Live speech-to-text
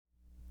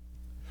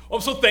I'm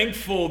so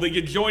thankful that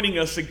you're joining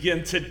us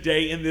again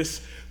today in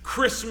this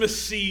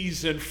Christmas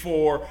season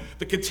for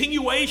the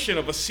continuation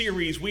of a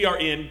series we are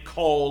in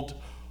called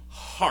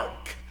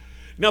HARK.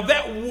 Now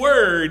that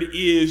word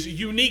is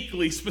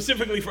uniquely,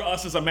 specifically for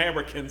us as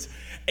Americans,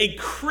 a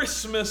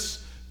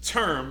Christmas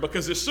term,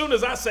 because as soon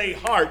as I say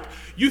hark,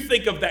 you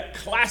think of that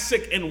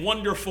classic and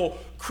wonderful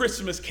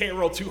Christmas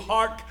carol, to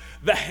hark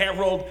the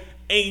herald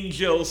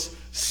angels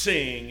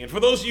sing. And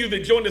for those of you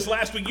that joined us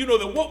last week, you know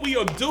that what we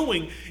are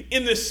doing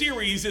in this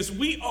series is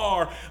we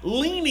are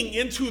leaning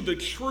into the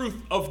truth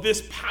of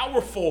this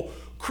powerful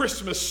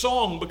Christmas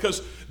song,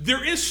 because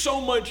there is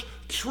so much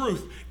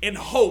truth and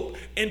hope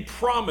and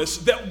promise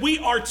that we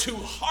are to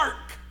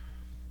hark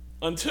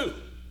unto.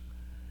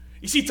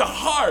 You see, to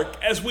hark,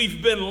 as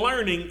we've been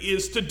learning,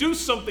 is to do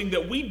something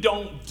that we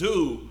don't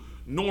do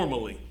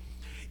normally.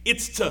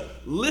 It's to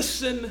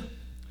listen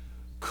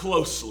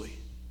closely.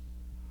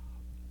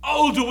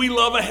 Oh, do we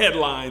love a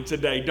headline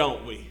today,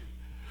 don't we?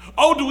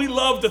 Oh, do we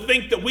love to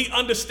think that we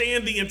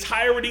understand the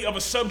entirety of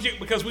a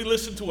subject because we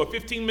listened to a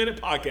 15-minute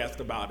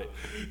podcast about it?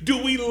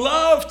 Do we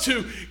love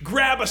to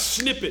grab a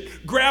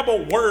snippet, grab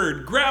a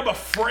word, grab a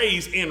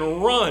phrase,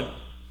 and run?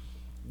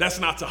 That's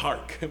not to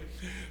hark.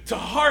 To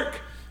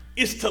hark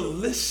is to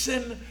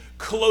listen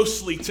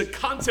closely, to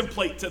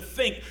contemplate, to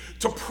think,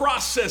 to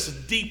process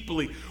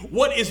deeply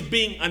what is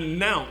being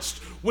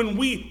announced. When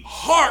we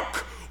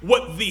hark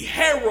what the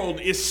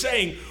herald is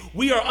saying,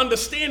 we are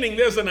understanding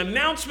there's an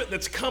announcement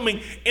that's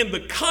coming, and the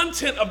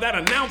content of that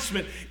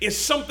announcement is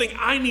something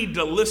I need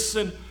to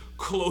listen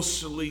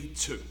closely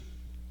to.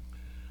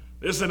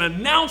 There's an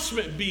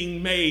announcement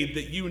being made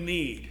that you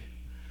need.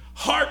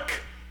 Hark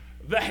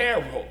the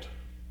herald.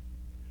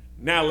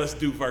 Now let's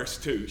do verse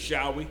 2,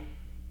 shall we?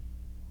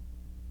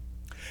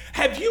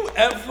 Have you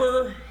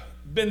ever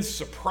been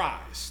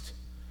surprised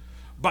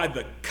by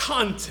the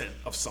content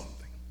of something?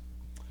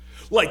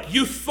 Like,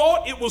 you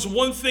thought it was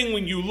one thing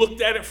when you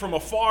looked at it from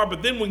afar,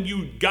 but then when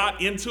you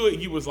got into it,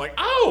 you was like,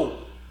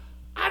 oh,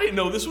 I didn't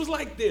know this was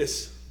like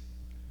this.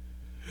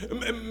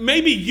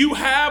 Maybe you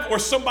have, or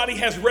somebody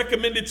has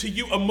recommended to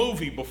you a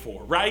movie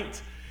before,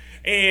 right?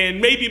 And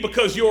maybe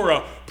because you're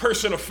a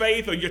person of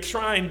faith, or you're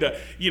trying to,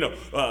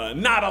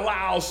 not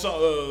allow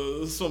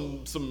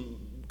some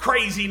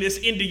craziness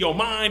into your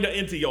mind or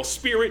into your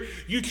spirit,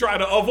 you try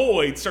to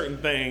avoid certain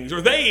things,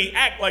 or they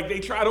act like they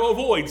try to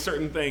avoid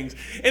certain things,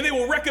 and they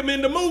will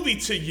recommend a movie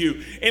to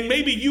you, and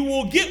maybe you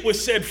will get with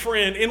said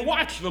friend and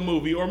watch the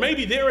movie, or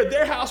maybe they're at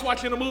their house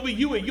watching a movie,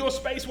 you at your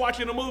space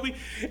watching a movie,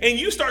 and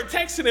you start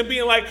texting and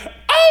being like,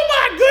 oh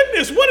my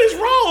goodness, what is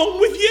wrong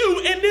with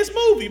you in this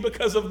movie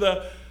because of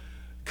the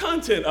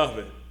content of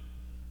it?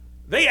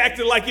 They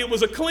acted like it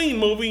was a clean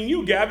movie, and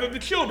you gathered the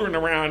children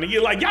around, and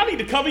you're like, y'all need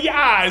to cover your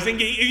eyes,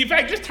 and in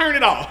fact, just turn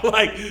it off,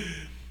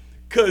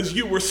 because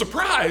you were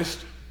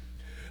surprised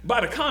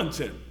by the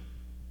content.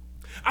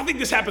 I think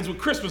this happens with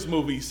Christmas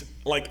movies,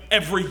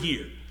 every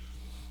year.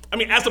 I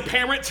mean, as a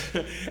parent,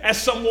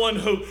 as someone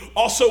who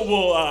also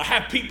will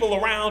have people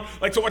around,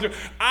 to watch it,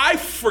 I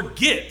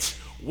forget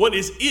what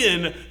is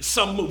in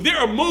some movie. There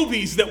are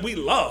movies that we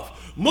love,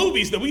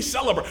 movies that we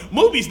celebrate,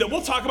 movies that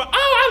we'll talk about.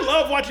 Oh, I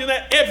love watching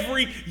that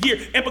every year.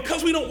 And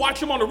because we don't watch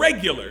them on a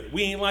regular,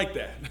 we ain't like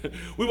that.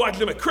 We watch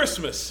them at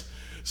Christmas.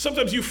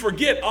 Sometimes you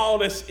forget all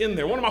that's in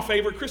there. One of my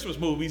favorite Christmas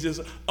movies is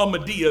A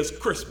Medea's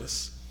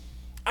Christmas.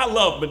 I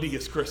love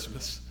Medea's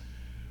Christmas.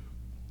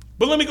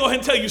 But let me go ahead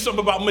and tell you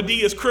something about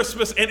Medea's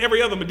Christmas and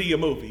every other Medea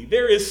movie.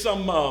 There is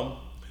some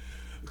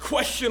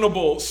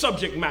questionable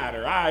subject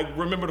matter. I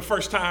remember the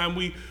first time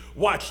we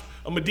watched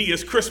A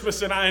Medea's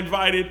Christmas, and I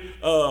invited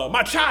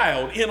my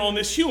child in on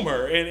this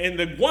humor and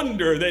the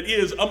wonder that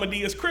is A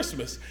Medea's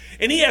Christmas.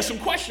 And he had some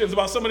questions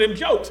about some of them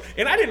jokes,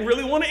 and I didn't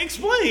really want to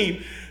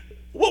explain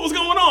what was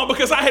going on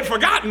because I had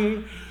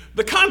forgotten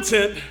the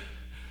content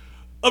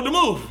of the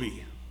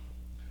movie.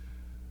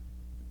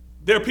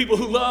 There are people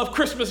who love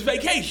Christmas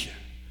Vacation.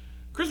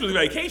 Christmas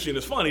Vacation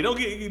is funny. Don't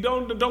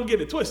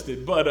get it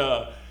twisted,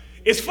 but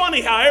it's funny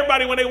how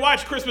everybody, when they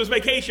watch Christmas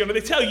Vacation, or they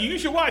tell you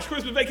should watch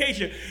Christmas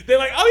Vacation, they're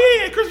like, oh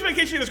yeah, Christmas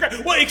Vacation is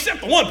great. Well, except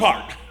the one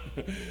part.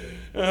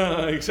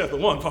 Except the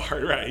one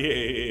part, right?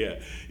 Yeah.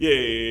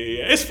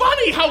 It's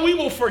funny how we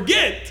will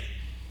forget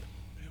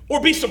or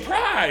be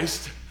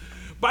surprised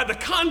by the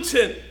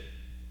content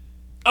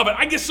of it.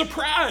 I get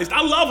surprised.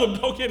 I love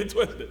them, don't get it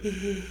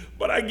twisted.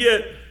 But I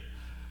get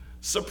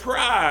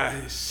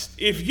surprised.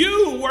 If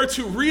you were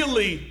to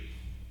really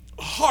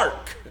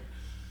hark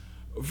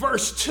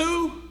verse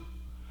 2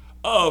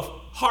 of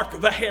Hark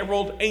the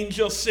Herald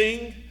Angels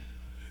Sing,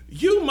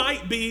 you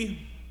might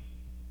be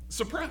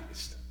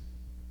surprised.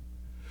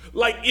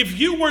 If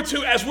you were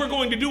to, as we're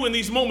going to do in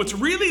these moments,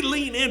 really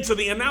lean into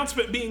the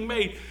announcement being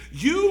made,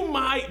 you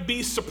might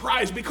be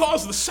surprised,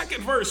 because the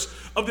second verse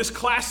of this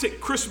classic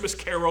Christmas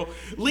carol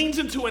leans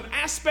into an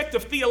aspect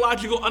of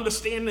theological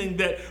understanding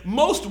that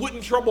most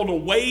wouldn't trouble to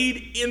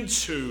wade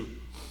into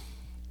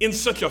in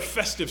such a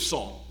festive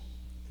song,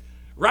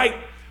 right?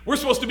 We're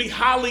supposed to be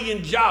holly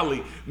and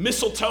jolly,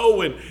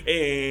 mistletoe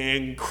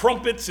and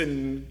crumpets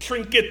and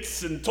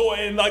trinkets and toy.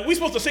 And like we're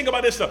supposed to sing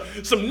about this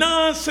stuff, some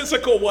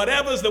nonsensical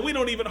whatevers that we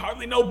don't even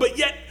hardly know. But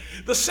yet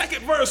the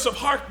second verse of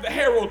Hark the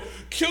Herald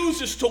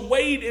chooses to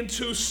wade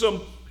into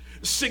some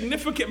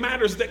significant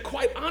matters that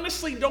quite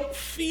honestly don't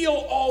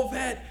feel all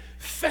that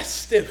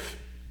festive.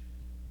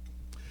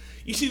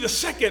 You see, the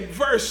second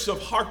verse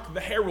of Hark the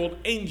Herald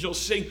Angels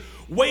Sing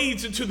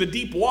wades into the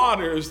deep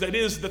waters that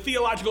is the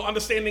theological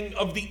understanding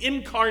of the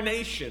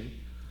incarnation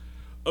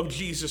of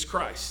Jesus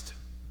Christ.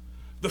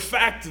 The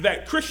fact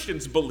that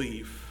Christians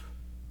believe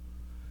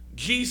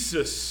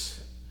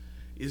Jesus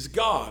is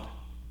God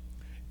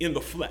in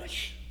the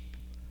flesh.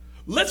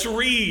 Let's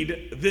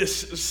read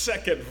this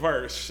second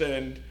verse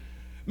and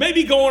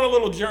maybe go on a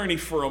little journey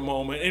for a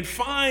moment and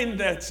find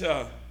that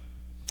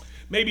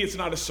maybe it's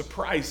not as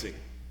surprising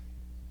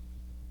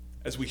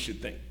as we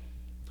should think.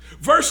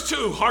 Verse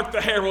 2, Hark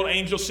the Herald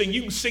Angels Sing.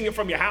 You can sing it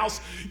from your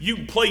house. You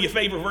can play your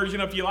favorite version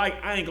if you like.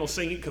 I ain't going to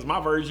sing it because my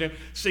version,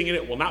 singing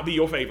it will not be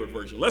your favorite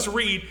version. Let's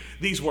read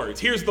these words.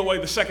 Here's the way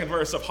the second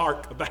verse of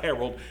Hark the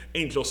Herald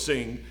Angels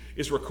Sing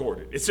is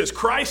recorded. It says,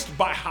 Christ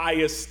by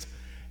highest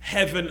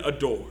heaven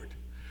adored,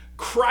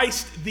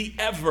 Christ the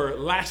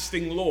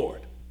everlasting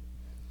Lord.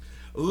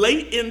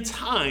 Late in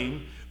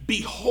time,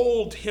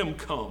 behold him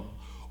come,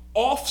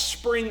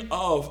 offspring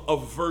of a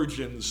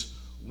virgin's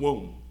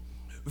womb.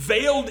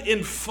 Veiled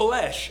in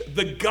flesh,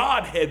 the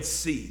Godhead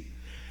see.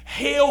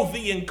 Hail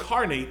the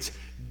incarnate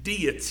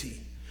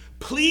deity.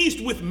 Pleased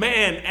with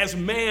man as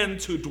man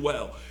to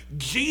dwell.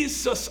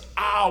 Jesus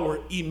our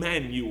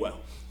Emmanuel.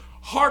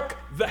 Hark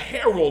the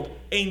herald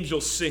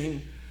angels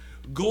sing.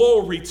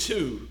 Glory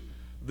to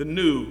the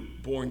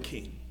newborn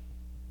King.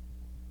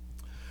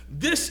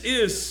 This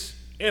is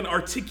an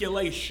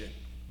articulation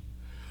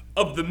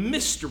of the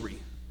mystery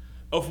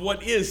of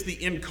what is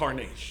the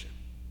incarnation.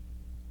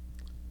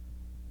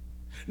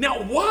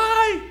 Now,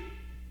 why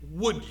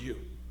would you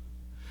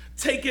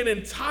take an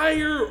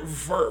entire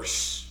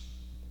verse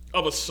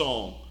of a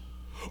song,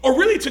 or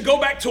really to go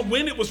back to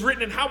when it was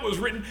written and how it was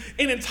written,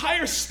 an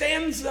entire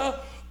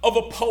stanza of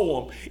a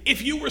poem,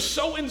 if you were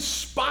so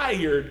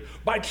inspired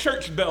by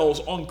church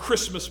bells on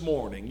Christmas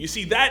morning? You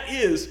see, that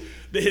is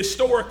the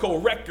historical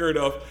record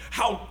of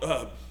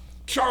how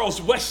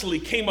Charles Wesley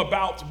came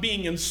about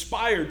being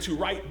inspired to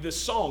write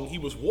this song. He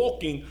was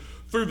walking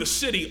through the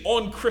city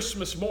on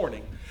Christmas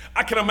morning.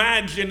 I can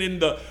imagine in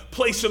the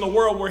place in the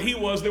world where he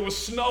was, there was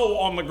snow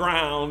on the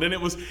ground, and it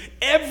was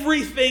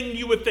everything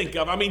you would think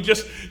of. I mean,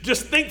 just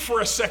think for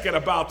a second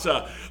about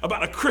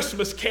A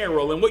Christmas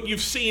Carol and what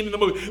you've seen in the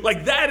movie.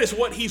 Like, that is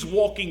what he's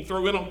walking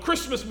through. And on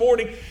Christmas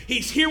morning,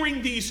 he's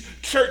hearing these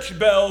church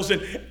bells,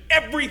 and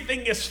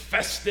everything is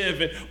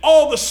festive, and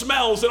all the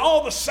smells and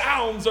all the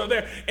sounds are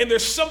there. And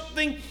there's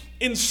something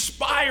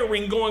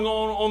inspiring going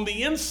on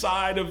the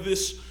inside of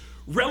this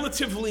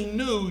relatively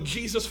new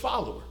Jesus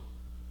follower.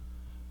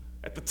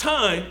 At the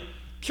time,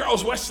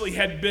 Charles Wesley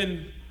had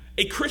been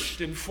a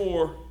Christian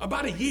for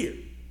about a year.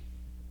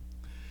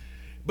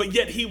 But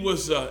yet he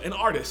was an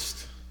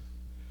artist,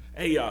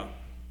 a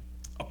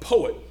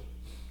poet,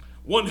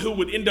 one who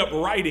would end up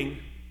writing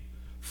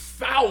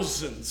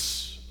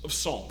thousands of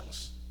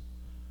songs.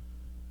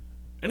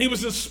 And he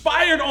was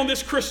inspired on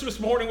this Christmas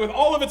morning with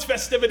all of its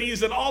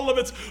festivities and all of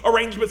its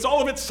arrangements,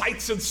 all of its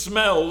sights and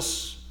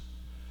smells,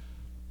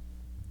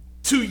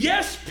 to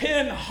yes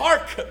pen,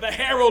 hark the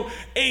herald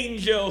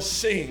angels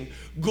sing.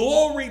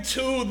 Glory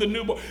to the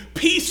newborn.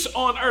 Peace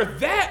on earth,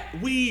 that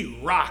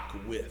we rock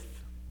with.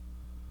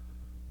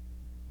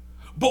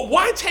 But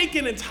why take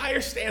an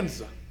entire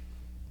stanza,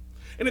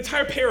 an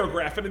entire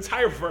paragraph, an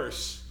entire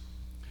verse,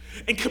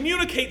 and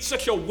communicate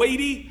such a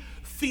weighty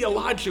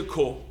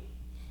theological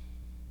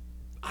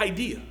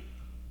idea?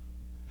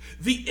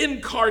 The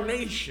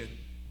incarnation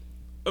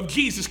of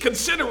Jesus,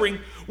 considering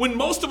when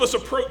most of us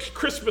approach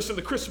Christmas and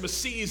the Christmas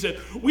season,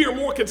 we are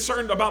more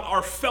concerned about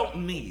our felt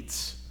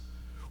needs.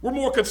 We're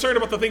more concerned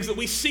about the things that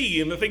we see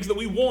and the things that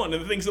we want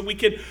and the things that we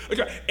can.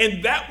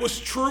 And that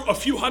was true a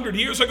few hundred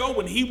years ago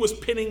when he was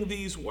penning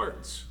these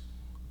words.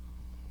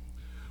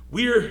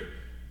 We're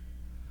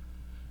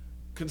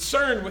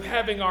concerned with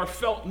having our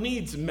felt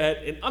needs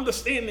met, and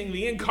understanding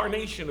the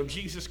incarnation of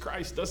Jesus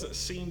Christ doesn't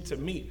seem to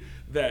meet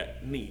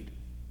that need.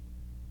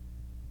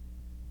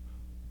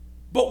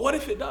 But what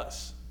if it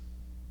does?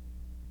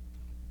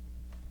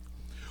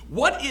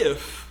 What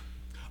if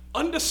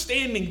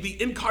understanding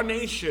the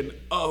incarnation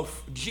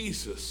of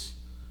Jesus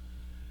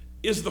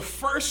is the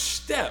first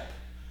step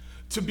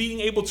to being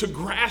able to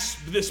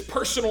grasp this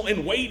personal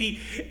and weighty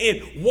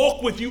and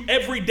walk with you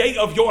every day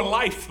of your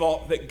life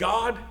thought that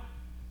God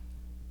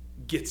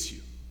gets you?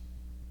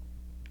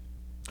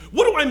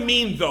 What do I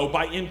mean, though,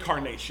 by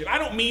incarnation? I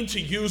don't mean to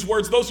use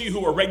words. Those of you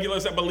who are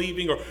regulars at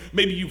Believing, or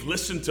maybe you've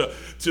listened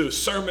to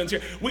sermons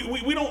here,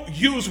 we don't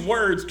use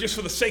words just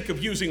for the sake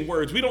of using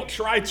words. We don't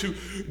try to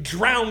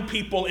drown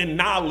people in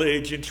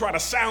knowledge and try to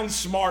sound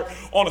smart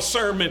on a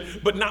sermon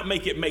but not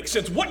make it make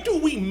sense. What do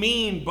we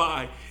mean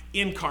by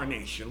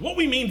incarnation? What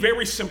we mean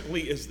very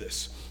simply is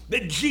this: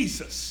 that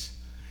Jesus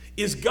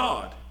is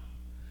God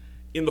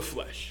in the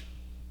flesh.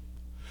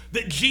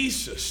 That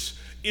Jesus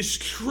is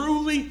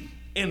truly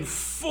and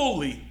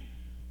fully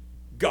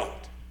God.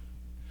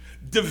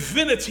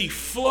 Divinity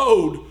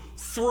flows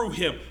through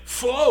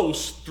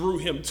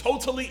him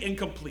totally and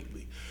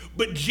completely.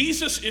 But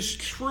Jesus is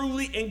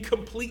truly and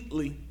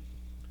completely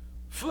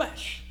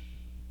flesh,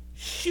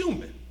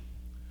 human.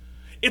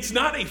 It's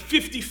not a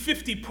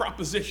 50-50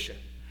 proposition.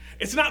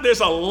 It's not there's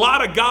a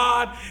lot of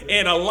God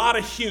and a lot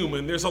of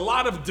human. There's a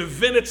lot of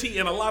divinity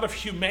and a lot of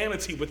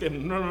humanity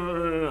within.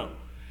 No.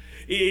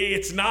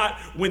 It's not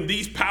when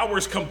these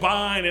powers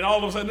combine and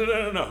all of a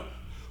sudden, no.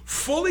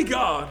 Fully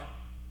God,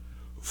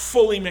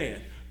 fully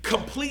man.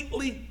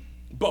 Completely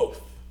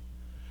both.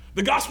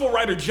 The gospel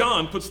writer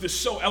John puts this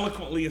so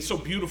eloquently and so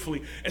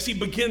beautifully as he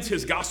begins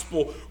his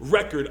gospel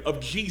record of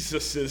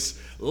Jesus's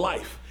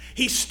life.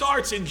 He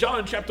starts in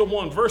John chapter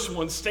 1, verse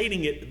 1,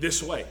 stating it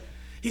this way.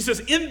 He says,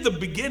 in the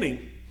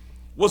beginning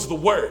was the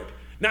Word.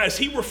 Now, as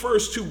he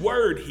refers to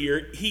Word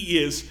here, he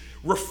is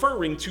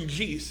referring to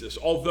Jesus,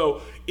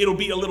 although it'll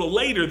be a little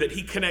later that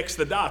he connects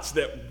the dots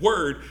that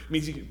Word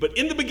means. But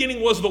in the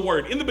beginning was the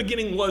Word. In the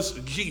beginning was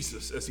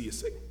Jesus, as he is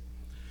saying.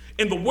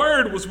 And the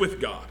Word was with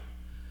God.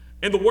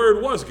 And the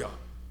Word was God.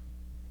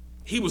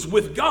 He was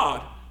with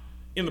God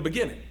in the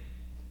beginning.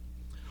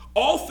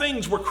 All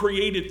things were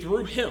created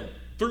through him,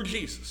 through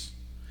Jesus.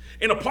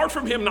 And apart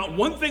from him, not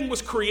one thing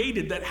was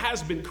created that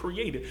has been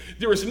created.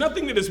 There is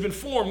nothing that has been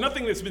formed,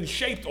 nothing that's been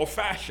shaped or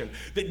fashioned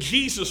that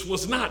Jesus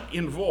was not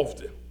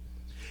involved in.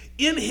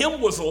 In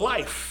him was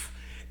life,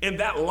 and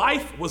that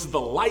life was the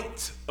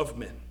light of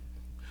men.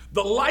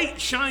 The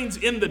light shines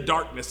in the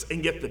darkness,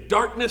 and yet the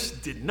darkness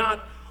did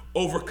not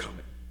overcome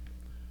it.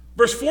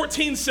 Verse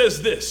 14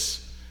 says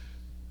this.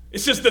 It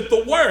says that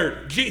the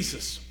Word,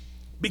 Jesus,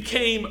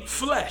 became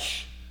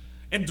flesh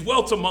and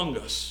dwelt among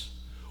us.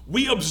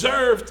 We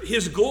observed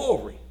his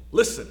glory.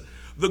 Listen,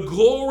 the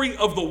glory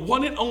of the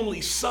one and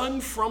only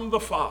Son from the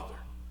Father,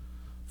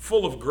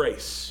 full of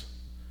grace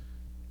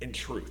and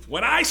truth.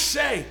 When I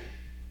say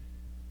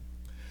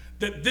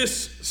that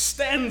this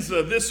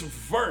stanza, this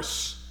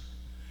verse,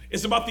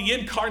 is about the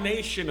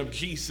incarnation of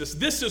Jesus,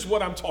 this is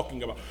what I'm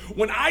talking about.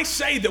 When I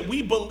say that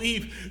we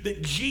believe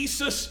that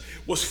Jesus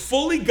was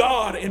fully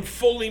God and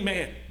fully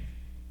man,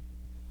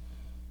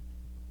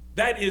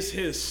 that is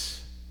his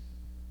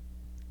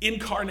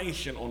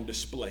incarnation on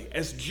display,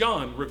 as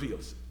John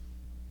reveals it.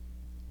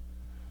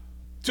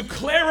 To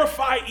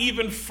clarify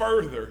even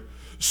further,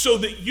 so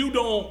that you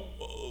don't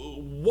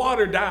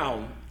water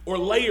down or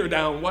layer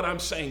down what I'm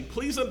saying,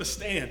 please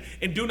understand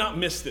and do not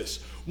miss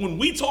this. When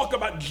we talk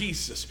about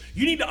Jesus,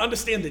 you need to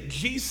understand that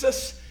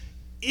Jesus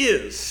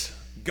is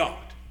God.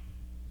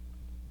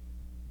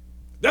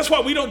 That's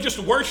why we don't just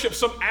worship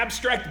some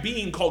abstract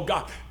being called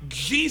God.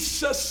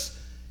 Jesus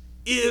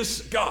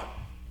is God.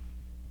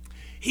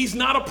 He's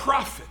not a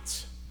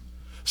prophet.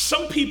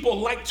 Some people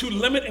like to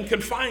limit and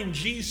confine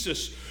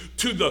Jesus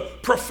to the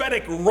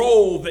prophetic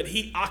role that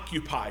he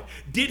occupied.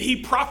 Did he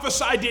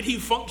prophesy? Did he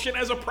function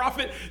as a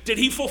prophet? Did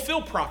he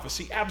fulfill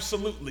prophecy?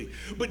 Absolutely.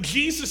 But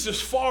Jesus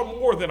is far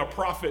more than a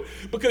prophet,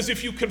 because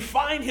if you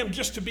confine him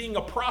just to being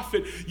a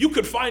prophet, you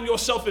could find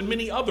yourself in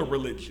many other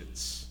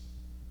religions.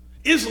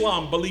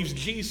 Islam believes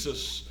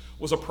Jesus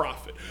was a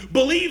prophet,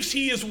 believes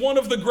he is one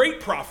of the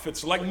great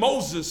prophets like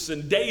Moses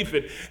and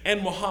David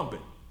and Muhammad.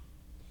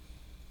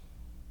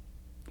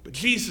 But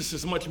Jesus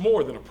is much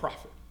more than a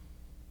prophet.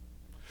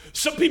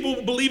 Some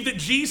people believe that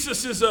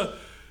Jesus is a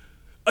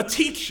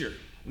teacher.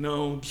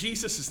 No,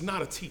 Jesus is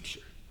not a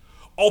teacher.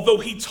 Although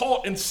he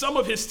taught, and some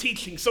of his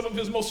teachings, some of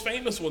his most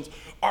famous ones,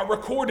 are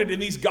recorded in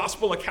these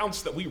gospel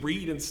accounts that we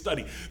read and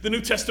study. The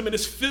New Testament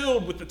is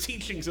filled with the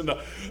teachings and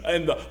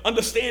the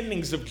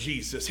understandings of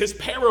Jesus. His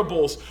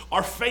parables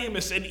are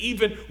famous and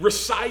even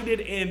recited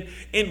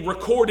and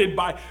recorded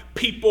by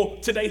people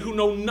today who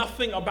know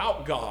nothing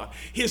about God.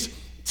 His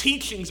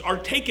teachings are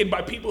taken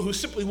by people who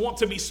simply want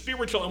to be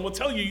spiritual and will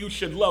tell you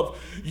should love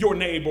your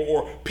neighbor,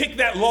 or pick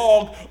that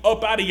log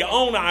up out of your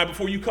own eye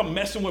before you come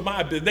messing with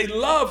my business. They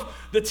love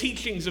the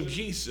teachings of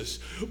Jesus,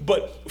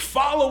 but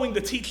following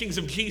the teachings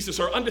of Jesus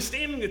or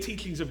understanding the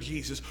teachings of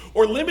Jesus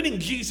or limiting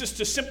Jesus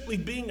to simply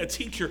being a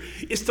teacher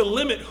is to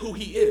limit who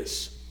he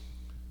is.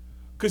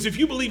 Because if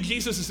you believe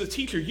Jesus is a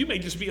teacher, you may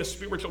just be a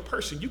spiritual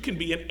person. You can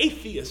be an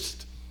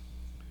atheist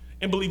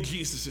and believe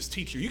Jesus is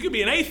teacher. You can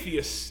be an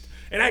atheist,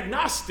 an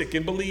agnostic,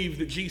 and believe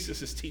that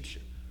Jesus is teacher.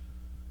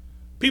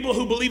 People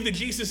who believe that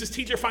Jesus is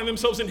teacher find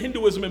themselves in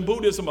Hinduism and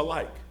Buddhism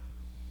alike.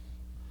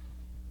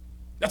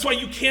 That's why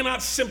you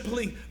cannot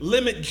simply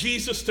limit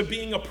Jesus to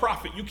being a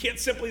prophet. You can't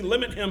simply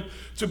limit him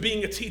to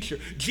being a teacher.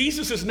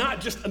 Jesus is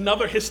not just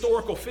another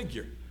historical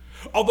figure.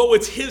 Although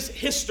it's his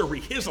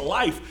history, his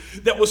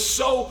life, that was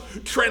so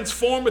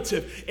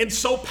transformative and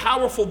so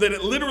powerful that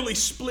it literally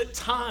split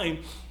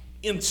time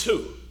in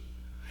two.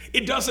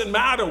 It doesn't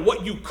matter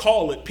what you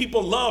call it.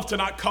 People love to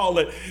not call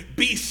it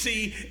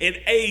BC and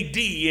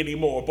AD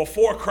anymore,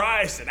 before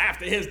Christ and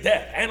after his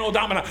death, Anno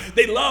Domini.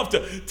 They love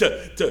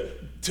to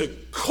to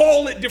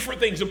call it different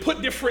things and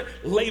put different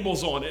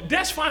labels on it.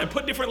 That's fine,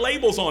 put different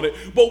labels on it.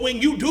 But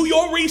when you do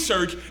your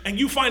research and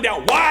you find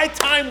out why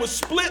time was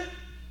split,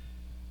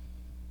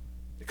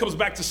 it comes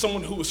back to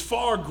someone who is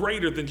far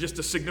greater than just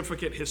a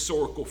significant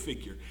historical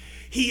figure.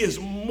 He is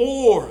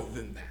more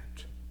than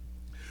that.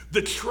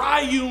 The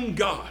triune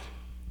God,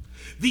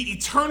 the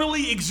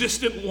eternally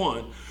existent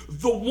one,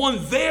 the one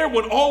there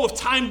when all of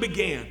time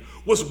began,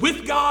 was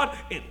with God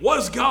and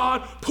was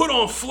God, put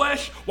on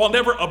flesh while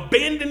never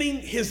abandoning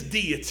his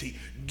deity.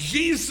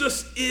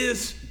 Jesus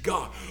is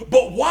God.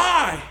 But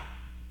why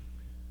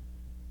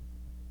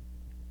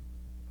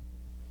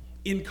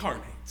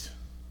incarnate?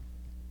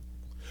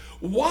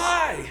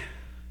 Why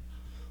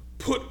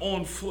put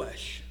on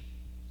flesh?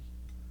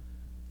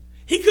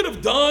 He could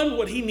have done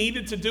what he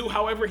needed to do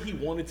however he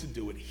wanted to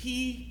do it.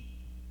 He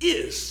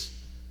is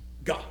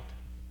God.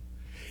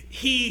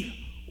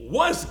 He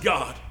was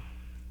God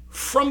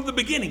from the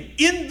beginning.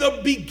 In the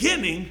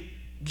beginning,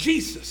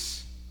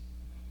 Jesus.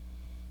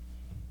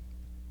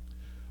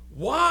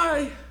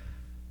 Why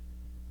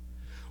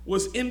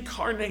was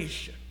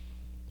incarnation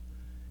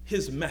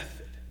his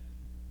method?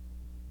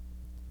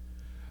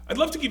 I'd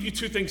love to give you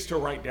two things to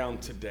write down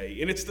today,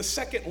 and it's the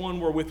second one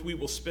wherewith we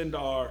will spend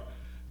our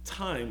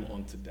time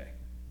on today.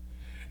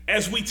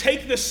 As we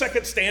take this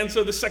second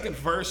stanza, the second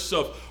verse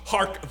of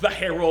HARK, the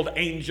herald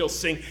angels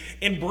sing,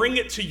 and bring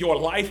it to your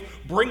life,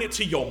 bring it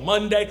to your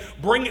Monday,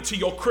 bring it to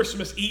your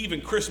Christmas Eve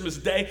and Christmas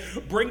Day,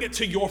 bring it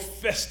to your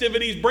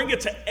festivities, bring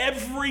it to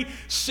every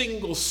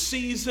single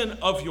season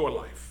of your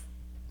life.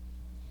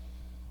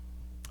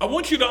 I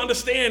want you to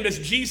understand, as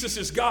Jesus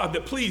is God,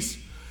 that please,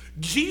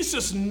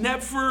 Jesus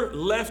never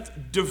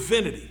left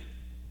divinity.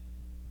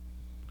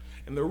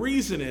 And the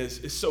reason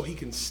is so he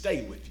can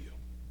stay with you.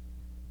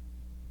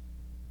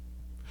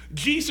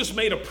 Jesus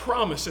made a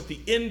promise at the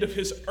end of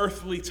his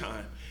earthly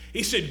time.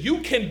 He said, you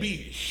can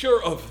be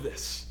sure of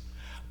this.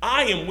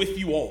 I am with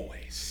you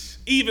always,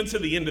 even to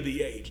the end of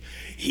the age.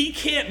 He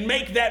can't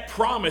make that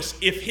promise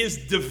if his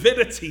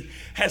divinity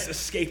has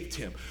escaped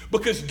him,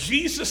 because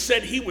Jesus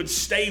said he would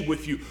stay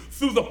with you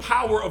through the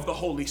power of the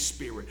Holy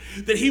Spirit,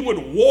 that he would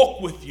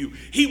walk with you,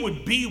 he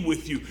would be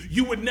with you.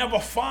 You would never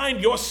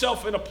find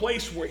yourself in a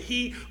place where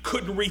he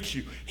couldn't reach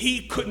you,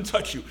 he couldn't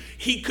touch you,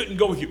 he couldn't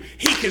go with you.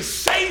 He can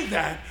say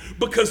that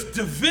because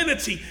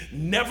divinity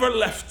never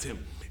left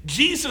him.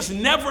 Jesus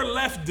never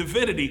left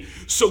divinity,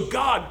 so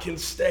God can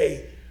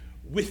stay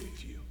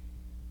with you.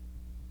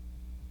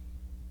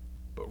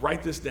 But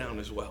write this down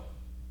as well.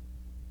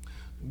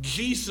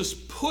 Jesus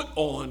put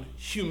on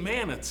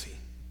humanity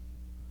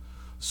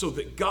so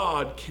that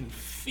God can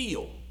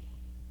feel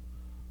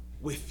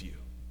with you.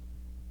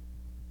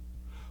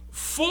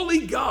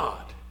 Fully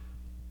God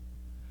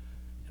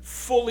and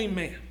fully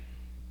man.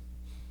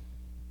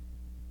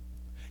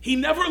 He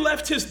never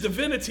left his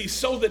divinity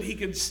so that he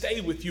could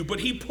stay with you, but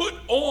he put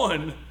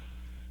on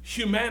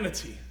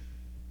humanity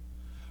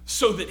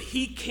so that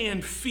he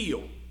can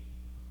feel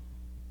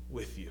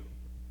with you.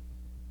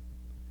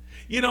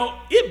 You know,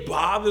 it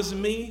bothers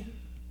me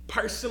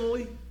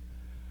personally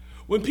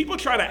when people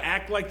try to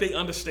act like they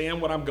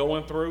understand what I'm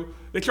going through.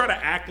 They try to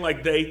act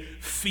like they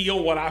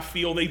feel what I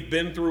feel. They've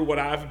been through what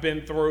I've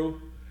been through.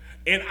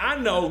 And I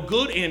know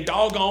good and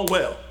doggone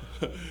well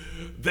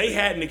they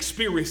hadn't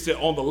experienced it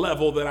on the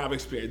level that I've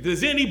experienced.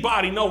 Does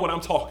anybody know what I'm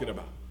talking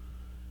about?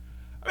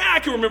 I mean, I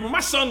can remember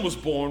my son was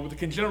born with a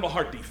congenital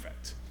heart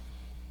defect.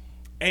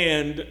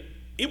 And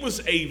it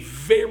was a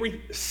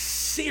very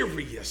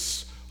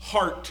serious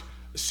heart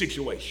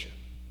situation.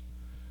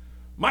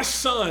 My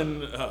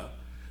son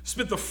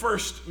spent the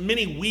first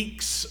many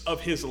weeks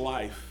of his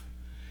life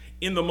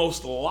in the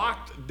most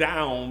locked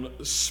down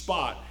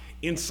spot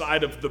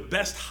inside of the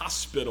best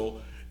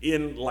hospital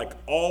in like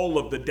all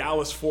of the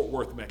Dallas-Fort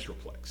Worth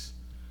Metroplex.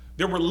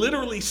 There were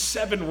literally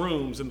 7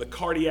 rooms in the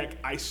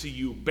cardiac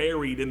ICU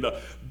buried in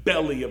the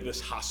belly of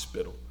this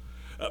hospital.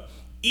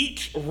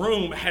 Each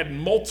room had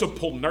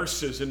multiple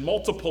nurses and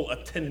multiple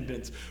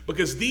attendants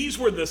because these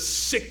were the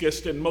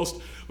sickest and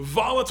most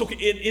volatile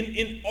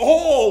in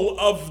all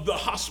of the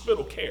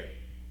hospital care.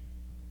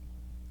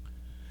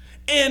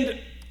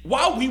 And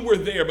while we were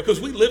there,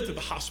 because we lived at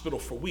the hospital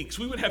for weeks,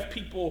 we would have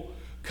people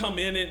come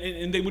in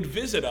and they would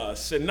visit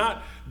us and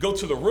not go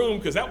to the room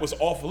because that was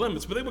off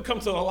limits, but they would come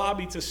to the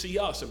lobby to see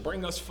us and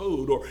bring us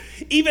food, or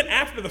even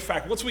after the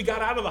fact, once we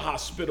got out of the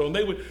hospital, and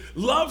they would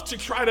love to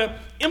try to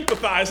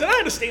empathize. And I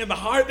understand the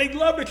heart. They'd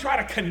love to try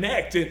to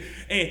connect, and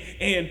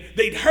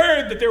they'd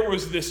heard that there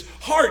was this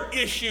heart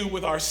issue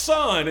with our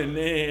son, and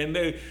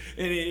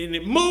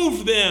it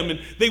moved them, and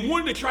they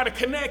wanted to try to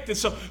connect. And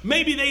so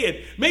maybe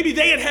they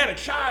had a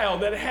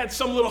child that had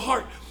some little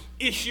heart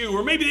issue,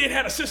 or maybe they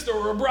had a sister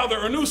or a brother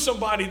or knew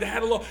somebody that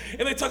had a little,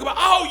 and they talk about,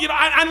 oh, you know,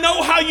 I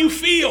know how you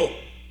feel.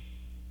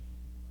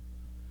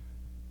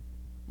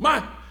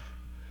 My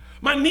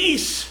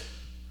niece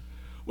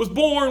was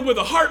born with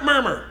a heart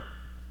murmur.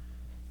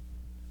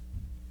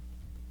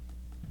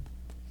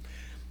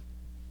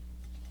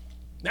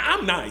 Now,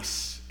 I'm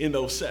nice in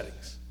those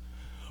settings,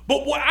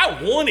 but what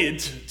I wanted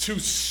to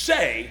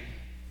say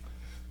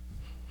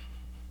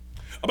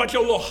about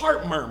your little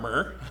heart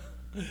murmur,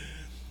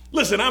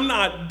 listen, I'm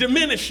not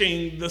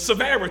diminishing the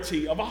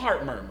severity of a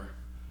heart murmur.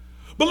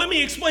 But let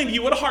me explain to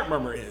you what a heart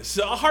murmur is.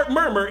 A heart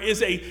murmur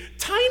is a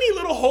tiny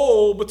little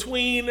hole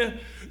between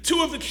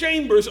two of the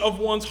chambers of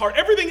one's heart.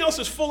 Everything else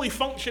is fully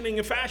functioning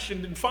and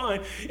fashioned and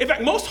fine. In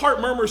fact, most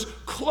heart murmurs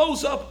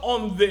close up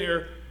on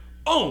their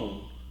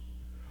own.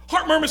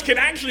 Heart murmurs can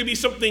actually be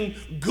something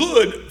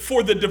good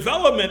for the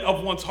development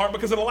of one's heart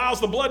because it allows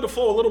the blood to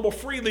flow a little more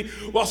freely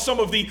while some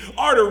of the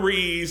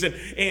arteries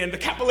and the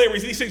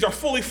capillaries, these things are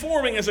fully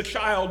forming as a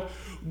child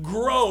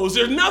grows.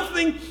 There's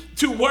nothing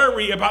to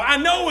worry about. I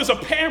know as a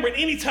parent,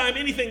 anytime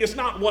anything is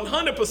not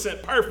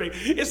 100% perfect,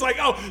 it's like,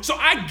 oh, so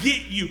I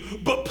get you.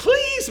 But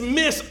please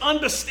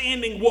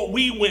misunderstanding what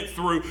we went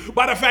through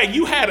by the fact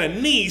you had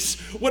a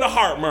niece with a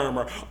heart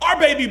murmur. Our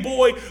baby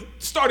boy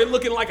started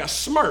looking like a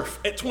Smurf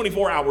at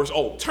 24 hours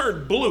old,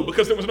 turned blue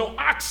because there was no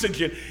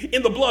oxygen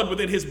in the blood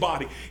within his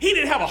body. He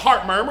didn't have a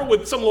heart murmur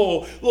with some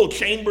little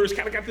chambers,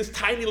 kind of got this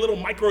tiny little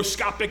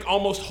microscopic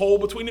almost hole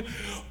between them.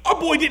 Our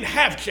boy didn't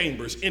have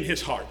chambers in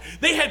his heart.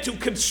 They had to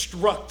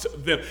construct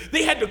them.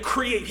 They had to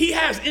create. He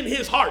has in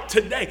his heart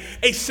today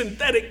a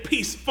synthetic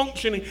piece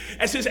functioning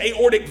as his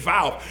aortic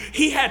valve.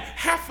 He had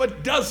half a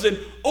dozen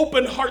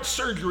open heart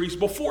surgeries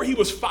before he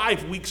was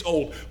 5 weeks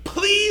old.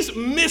 Please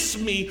miss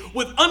me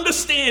with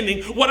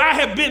understanding what I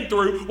have been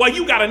through while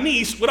you got a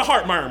niece with a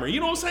heart murmur. You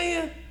know what I'm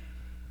saying?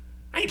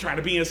 I ain't trying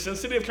to be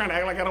insensitive, trying to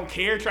act like I don't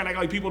care, trying to act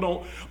like people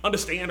don't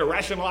understand or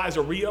rationalize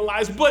or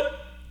realize, but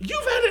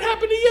you've had it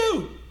happen to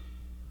you.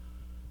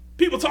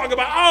 People talk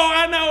about, oh,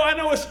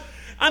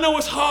 I know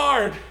it's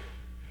hard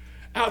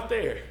out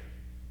there.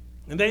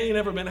 And they ain't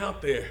ever been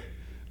out there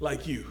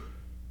like you.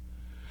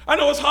 I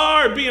know it's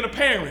hard being a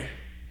parent.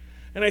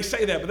 And they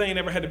say that, but they ain't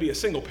never had to be a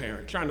single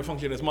parent, trying to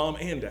function as mom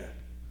and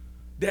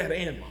dad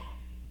and mom.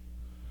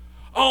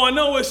 Oh, I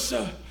know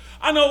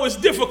it's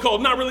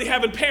difficult not really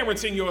having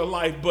parents in your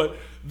life, but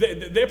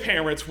their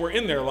parents were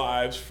in their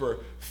lives for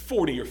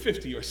 40 or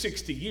 50 or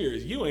 60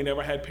 years. You ain't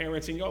never had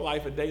parents in your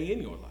life a day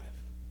in your life.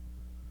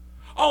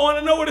 Oh,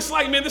 I know what it's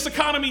like, man. This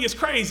economy is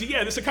crazy.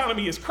 Yeah, this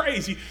economy is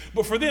crazy.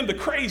 But for them, the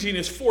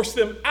craziness forced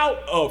them out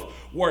of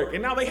work.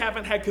 And now they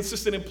haven't had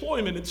consistent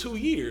employment in 2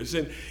 years.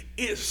 And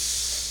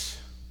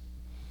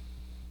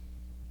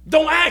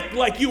don't act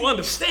like you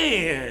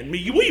understand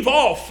me. We've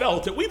all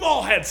felt it. We've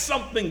all had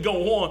something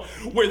go on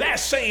where that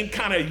same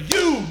kind of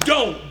you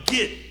don't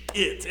get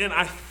it. And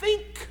I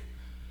think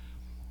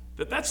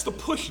that's the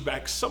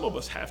pushback some of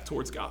us have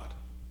towards God.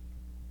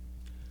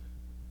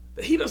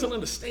 That he doesn't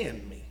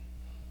understand me.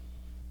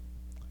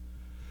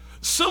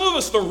 Some of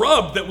us, the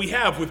rub that we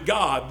have with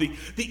God,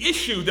 the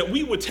issue that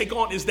we would take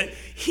on is that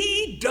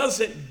he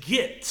doesn't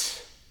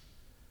get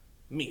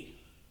me.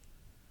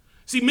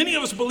 See, many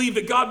of us believe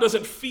that God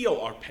doesn't feel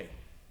our pain.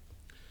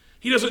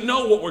 He doesn't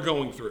know what we're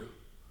going through.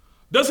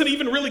 Doesn't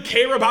even really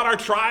care about our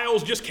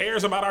trials, just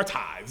cares about our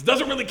tithes.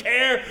 Doesn't really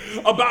care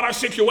about our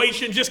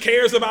situation, just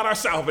cares about our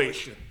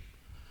salvation.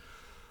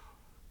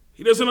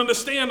 He doesn't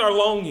understand our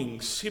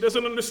longings. He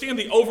doesn't understand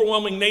the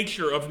overwhelming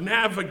nature of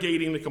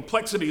navigating the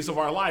complexities of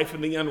our life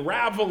and the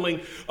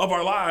unraveling of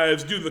our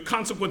lives due to the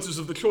consequences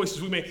of the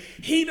choices we make.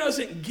 He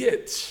doesn't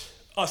get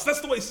us.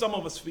 That's the way some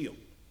of us feel.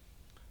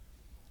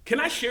 Can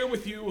I share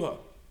with you a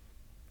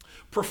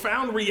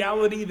profound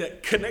reality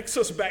that connects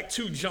us back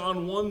to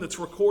John 1 that's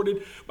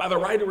recorded by the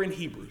writer in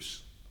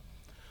Hebrews?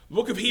 The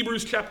book of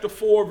Hebrews chapter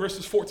 4,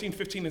 verses 14,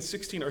 15, and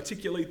 16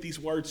 articulate these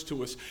words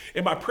to us.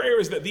 And my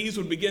prayer is that these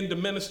would begin to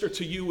minister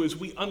to you as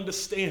we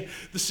understand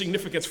the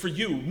significance for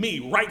you, me,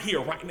 right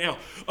here, right now,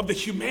 of the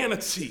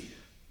humanity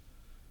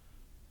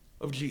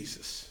of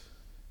Jesus.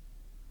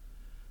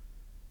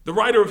 The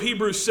writer of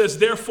Hebrews says,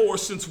 therefore,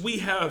 since we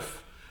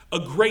have a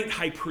great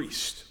high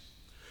priest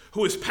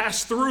who has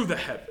passed through the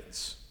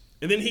heavens,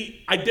 and then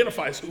he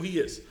identifies who he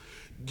is,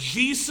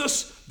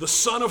 Jesus, the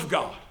Son of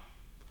God,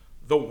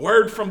 the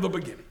Word from the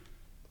beginning.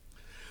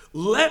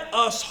 Let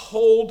us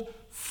hold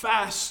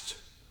fast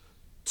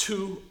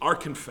to our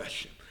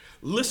confession.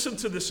 Listen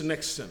to this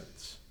next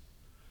sentence.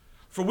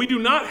 For we do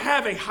not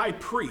have a high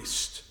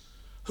priest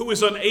who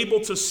is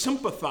unable to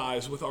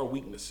sympathize with our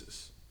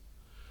weaknesses,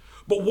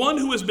 but one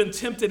who has been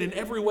tempted in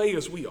every way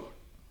as we are,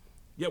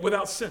 yet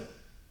without sin.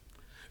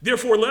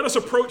 Therefore, let us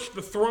approach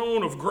the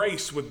throne of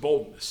grace with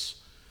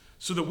boldness,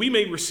 so that we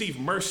may receive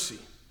mercy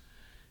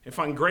and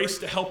find grace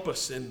to help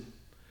us in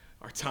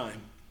our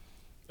time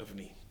of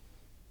need.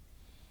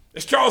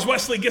 As Charles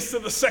Wesley gets to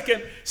the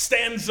second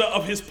stanza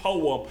of his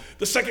poem,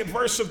 the second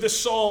verse of this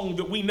song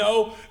that we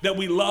know, that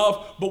we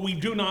love, but we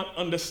do not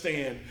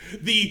understand.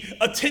 The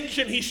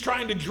attention he's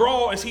trying to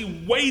draw as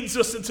he wades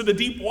us into the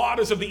deep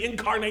waters of the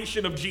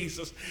incarnation of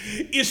Jesus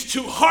is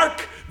to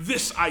hark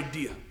this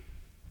idea.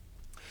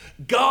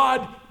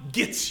 God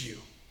gets you.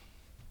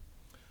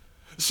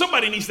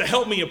 Somebody needs to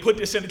help me and put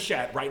this in the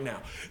chat right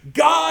now.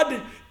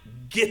 God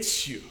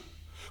gets you.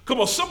 Come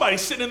on, somebody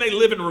sitting in their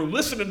living room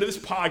listening to this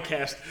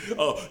podcast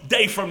a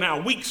day from now,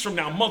 weeks from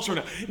now, months from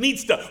now,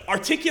 needs to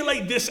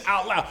articulate this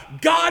out loud.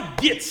 God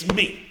gets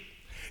me.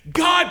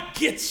 God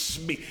gets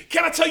me.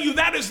 Can I tell you,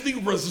 that is the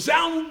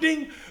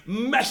resounding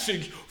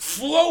message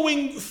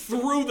flowing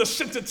through the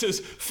sentences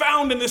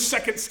found in this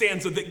second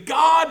stanza, that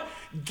God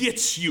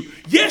gets you.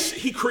 Yes,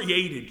 he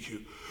created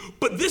you,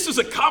 but this is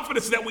a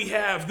confidence that we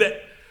have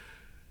that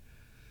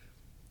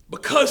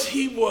because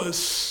he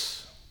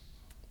was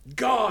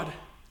God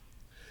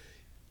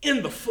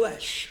in the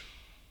flesh,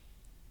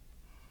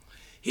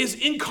 his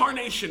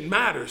incarnation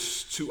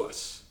matters to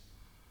us.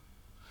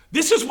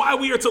 This is why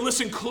we are to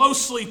listen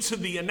closely to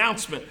the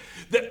announcement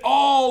that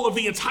all of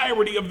the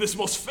entirety of this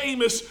most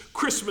famous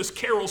Christmas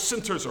carol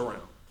centers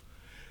around.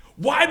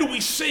 Why do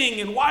we sing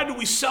and why do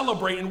we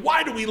celebrate and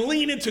why do we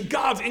lean into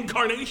God's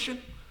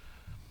incarnation?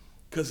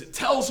 Because it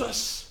tells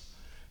us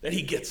that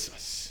he gets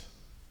us.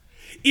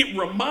 It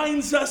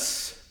reminds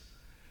us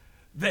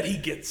that he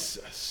gets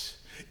us.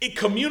 It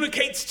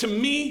communicates to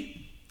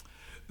me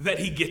that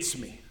he gets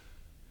me.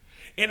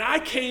 And I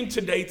came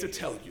today to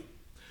tell you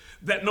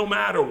that no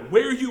matter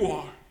where you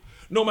are,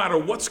 no matter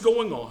what's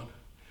going on,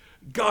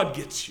 God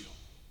gets you.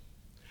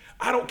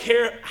 I don't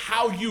care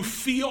how you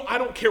feel. I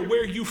don't care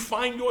where you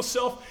find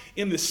yourself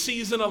in this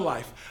season of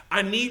life.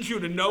 I need you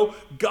to know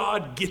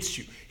God gets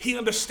you. He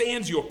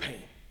understands your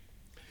pain.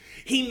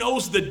 He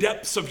knows the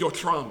depths of your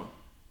trauma,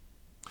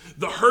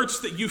 the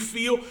hurts that you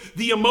feel,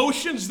 the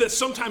emotions that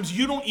sometimes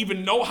you don't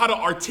even know how to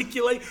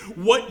articulate,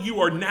 what you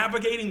are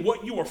navigating,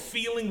 what you are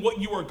feeling, what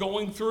you are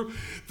going through.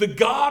 The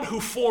God who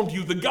formed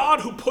you, the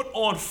God who put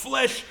on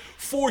flesh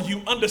for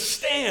you,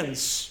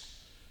 understands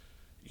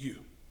you.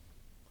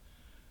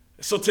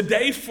 So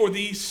today, for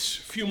these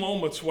few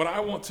moments, what I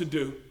want to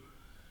do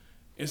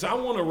is I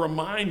want to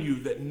remind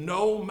you that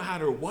no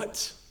matter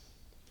what,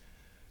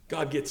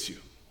 God gets you.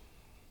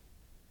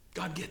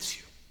 God gets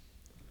you.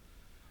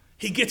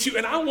 He gets you,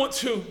 and I want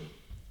to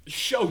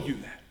show you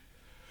that.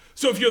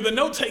 So if you're the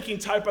note-taking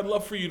type, I'd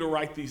love for you to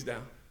write these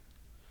down.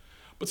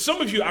 But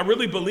some of you, I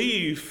really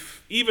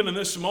believe, even in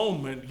this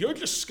moment, you're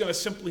just going to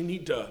simply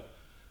need to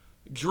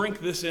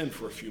drink this in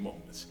for a few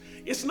moments.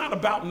 It's not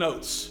about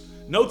notes.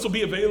 Notes will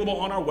be available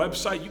on our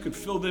website. You can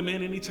fill them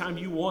in anytime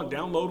you want,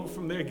 download them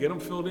from there, get them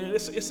filled in.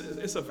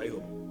 It's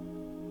available.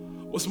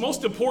 What's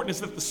most important is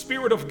that the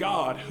Spirit of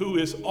God, who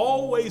is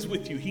always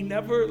with you, he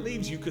never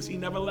leaves you because he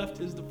never left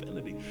his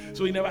divinity.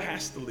 So he never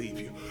has to leave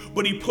you.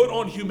 But he put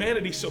on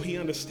humanity so he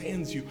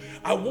understands you.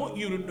 I want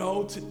you to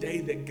know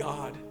today that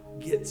God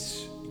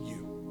gets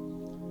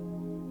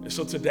you. And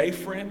so today,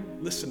 friend,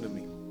 listen to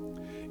me.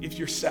 If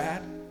you're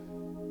sad,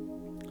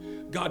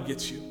 God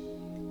gets you.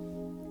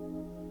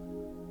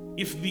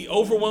 If the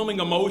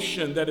overwhelming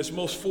emotion that is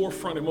most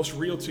forefront and most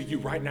real to you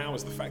right now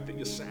is the fact that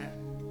you're sad,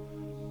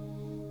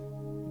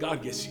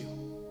 God gets you.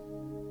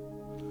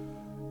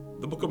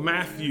 The book of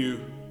Matthew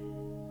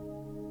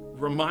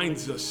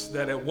reminds us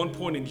that at one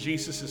point in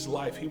Jesus'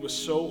 life, he was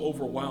so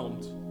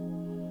overwhelmed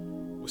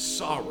with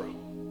sorrow.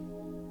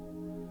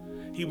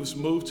 He was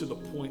moved to the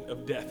point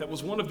of death. That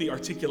was one of the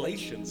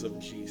articulations of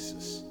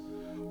Jesus.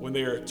 When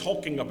they're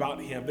talking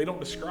about him, they don't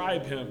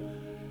describe him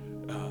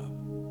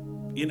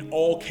in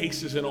all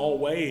cases, in all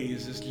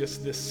ways, as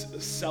just this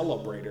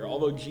celebrator.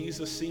 Although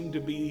Jesus seemed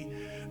to be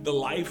the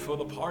life of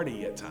the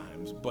party at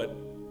times, but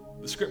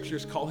the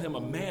scriptures call him a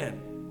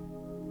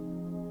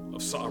man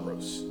of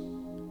sorrows.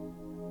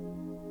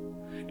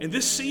 And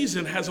this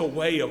season has a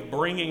way of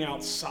bringing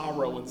out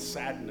sorrow and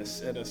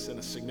sadness in us in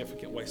a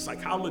significant way.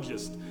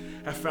 Psychologists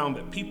have found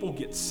that people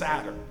get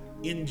sadder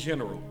in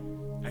general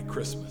at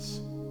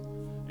Christmas.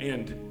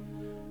 And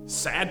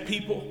sad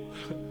people,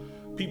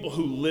 people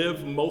who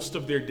live most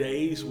of their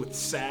days with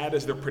sad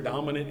as their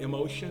predominant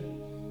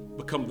emotion,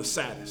 become the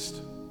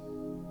saddest.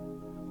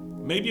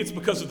 Maybe it's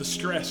because of the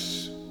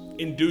stress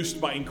induced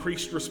by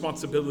increased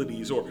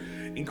responsibilities or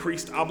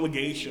increased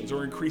obligations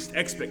or increased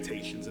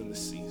expectations in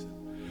this season.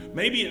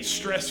 Maybe it's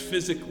stress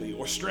physically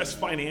or stress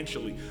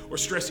financially or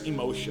stress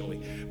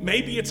emotionally.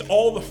 Maybe it's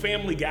all the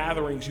family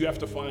gatherings you have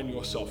to find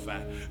yourself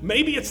at.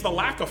 Maybe it's the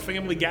lack of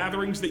family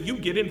gatherings that you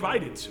get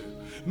invited to.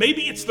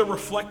 Maybe it's the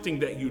reflecting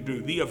that you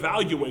do, the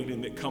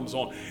evaluating that comes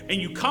on. And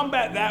you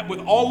combat that with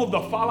all of the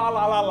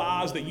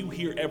fa-la-la-la-las that you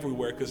hear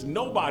everywhere, because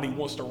nobody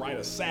wants to write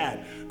a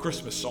sad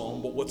Christmas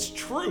song. But what's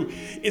true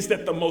is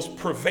that the most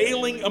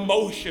prevailing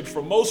emotion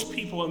for most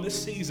people in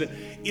this season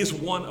is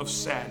one of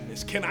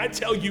sadness. Can I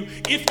tell you,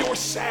 if you're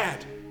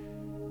sad,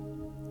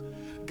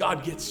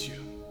 God gets you.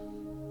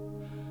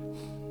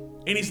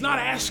 And he's not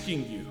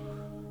asking you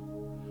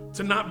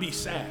to not be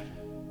sad.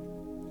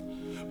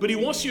 But he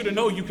wants you to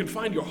know you can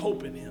find your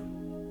hope in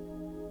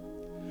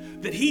him.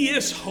 That he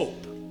is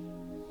hope.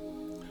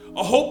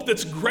 A hope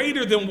that's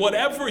greater than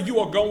whatever you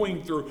are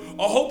going through.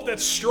 A hope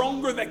that's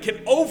stronger, that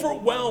can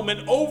overwhelm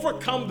and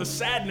overcome the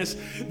sadness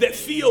that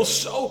feels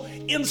so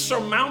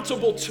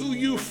insurmountable to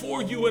you,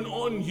 for you, and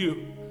on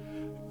you.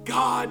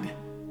 God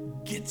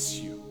gets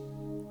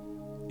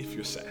you if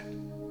you're sad.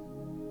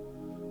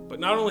 But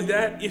not only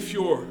that, if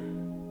you're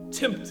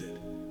tempted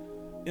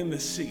in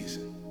this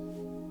season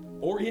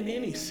or in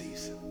any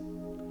season,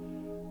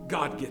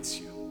 God gets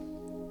you.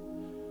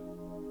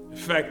 In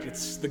fact,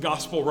 it's the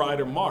gospel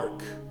writer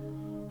Mark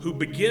who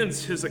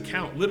begins his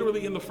account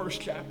literally in the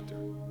first chapter,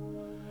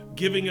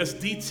 giving us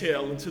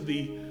detail into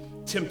the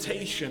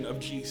temptation of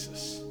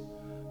Jesus.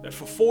 That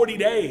for 40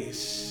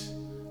 days,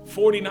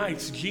 40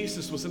 nights,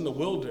 Jesus was in the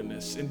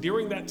wilderness. And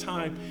during that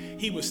time,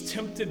 he was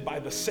tempted by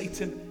the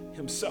Satan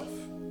himself.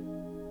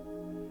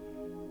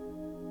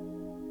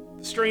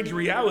 The strange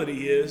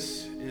reality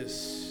is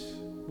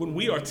when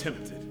we are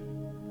tempted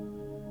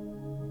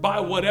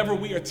by whatever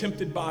we are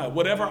tempted by,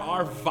 whatever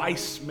our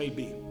vice may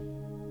be,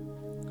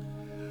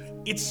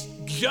 it's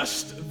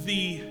just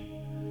the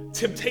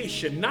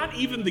temptation, not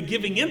even the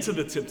giving into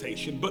the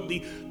temptation, but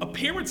the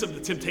appearance of the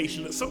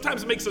temptation that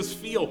sometimes makes us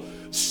feel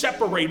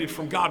separated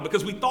from God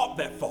because we thought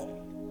that thought,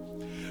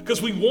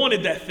 because we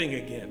wanted that thing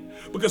again,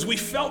 because we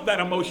felt that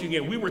emotion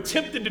again. We were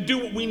tempted to do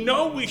what we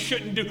know we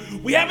shouldn't do.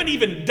 We haven't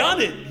even done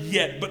it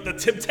yet, but the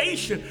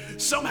temptation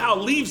somehow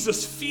leaves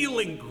us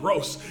feeling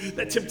gross.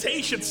 That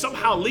temptation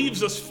somehow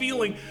leaves us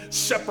feeling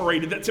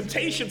separated. That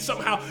temptation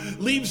somehow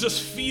leaves us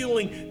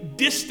feeling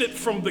distant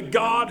from the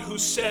God who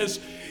says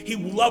he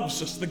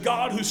loves us, the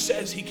God who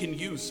says he can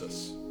use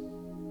us.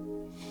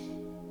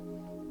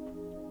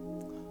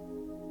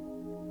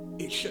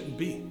 It shouldn't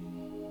be.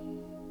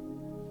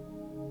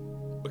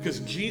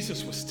 Because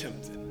Jesus was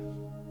tempted,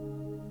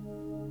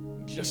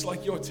 just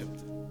like you're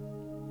tempted.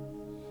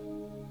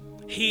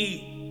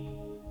 He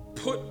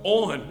put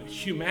on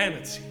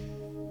humanity.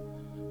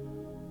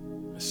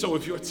 So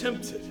if you're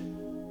tempted,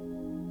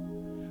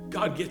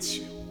 God gets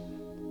you.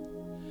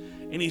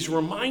 And he's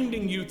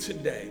reminding you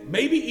today,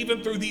 maybe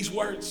even through these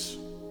words,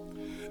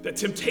 that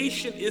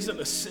temptation isn't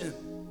a sin.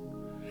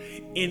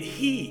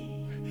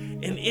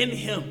 And in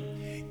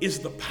him is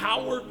the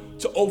power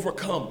to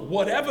overcome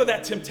whatever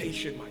that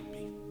temptation might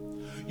be.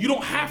 You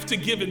don't have to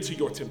give into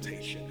your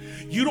temptation.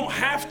 You don't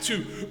have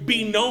to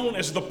be known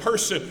as the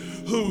person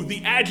who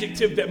the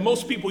adjective that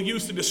most people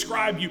use to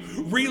describe you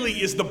really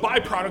is the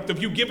byproduct of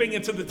you giving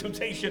into the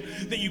temptation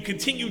that you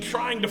continue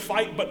trying to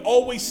fight but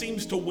always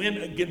seems to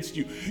win against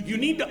you. You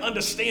need to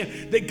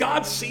understand that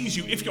God sees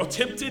you. If you're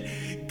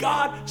tempted,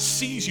 God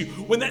sees you.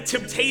 When that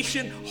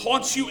temptation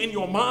haunts you in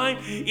your mind,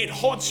 it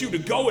haunts you to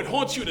go, it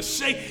haunts you to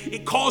say,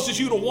 it causes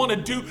you to want to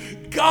do.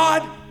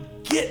 God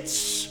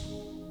gets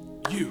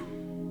you.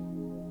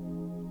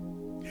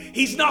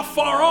 He's not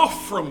far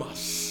off from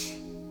us,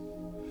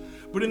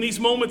 but in these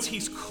moments,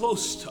 he's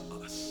close to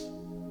us.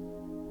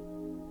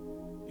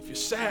 If you're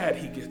sad,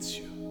 he gets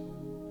you.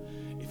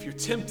 If you're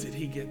tempted,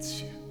 he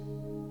gets you.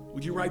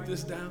 Would you write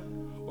this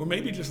down? Or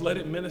maybe just let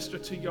it minister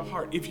to your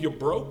heart. If you're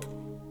broke,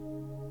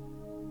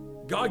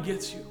 God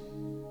gets you.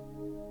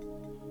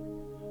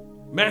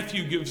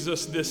 Matthew gives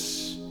us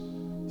this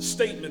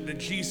statement that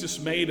Jesus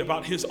made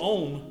about his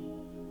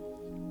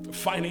own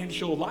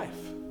financial life.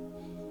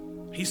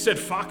 He said,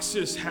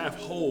 foxes have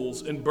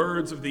holes and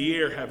birds of the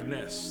air have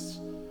nests,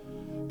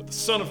 but the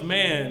Son of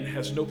Man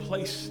has no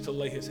place to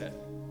lay his head.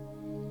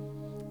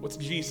 What's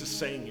Jesus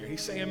saying here?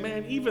 He's saying,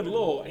 man, even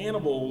little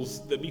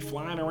animals that be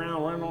flying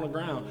around, running on the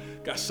ground,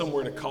 got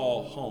somewhere to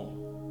call home.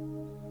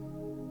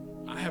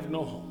 I have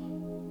no home.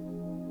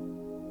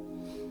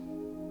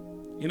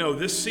 You know,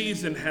 this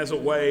season has a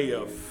way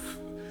of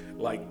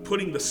like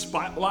putting the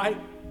spotlight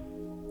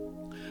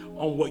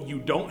on what you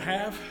don't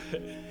have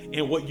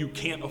and what you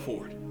can't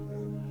afford.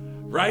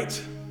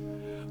 Right?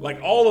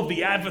 Like all of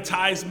the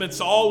advertisements,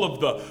 all of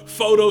the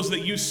photos that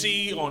you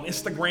see on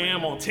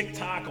Instagram, on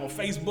TikTok, on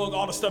Facebook,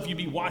 all the stuff you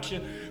be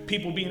watching,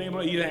 people being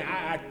able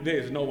to,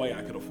 there's no way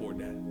I could afford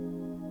that.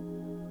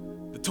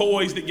 The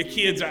toys that your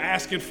kids are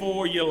asking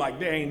for, you're like,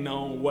 there ain't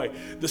no way.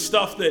 The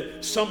stuff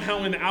that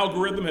somehow in the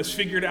algorithm has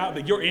figured out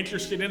that you're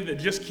interested in, that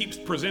just keeps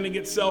presenting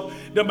itself,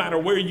 no matter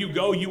where you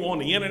go, you on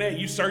the internet,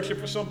 you searching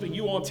for something,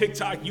 you on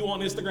TikTok, you on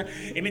Instagram,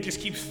 and it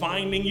just keeps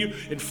finding you,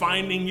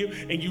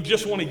 and you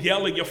just want to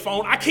yell at your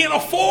phone, I can't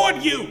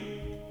afford you.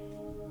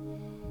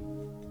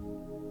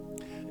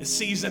 This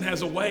season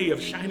has a way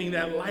of shining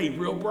that light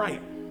real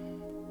bright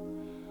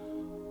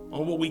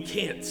on what we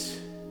can't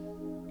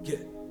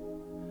get.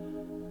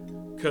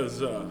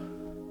 Because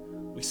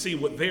we see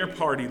what their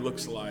party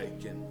looks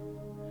like and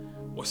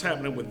what's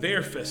happening with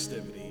their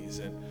festivities.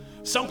 And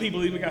some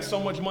people even got so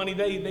much money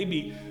they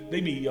be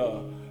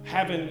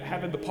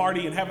having the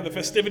party and having the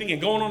festivity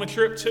and going on a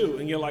trip too.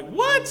 And you're like,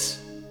 what?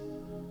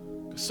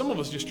 Because some of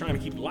us just trying to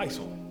keep the lights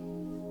on,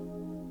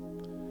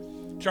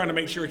 trying to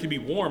make sure it can be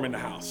warm in the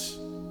house.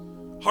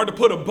 Hard to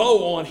put a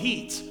bow on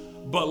heat,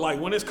 but like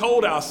when it's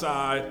cold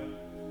outside,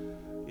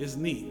 it's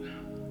neat.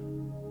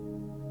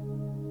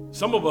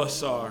 Some of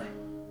us are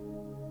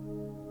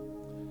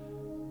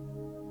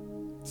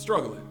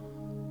struggling.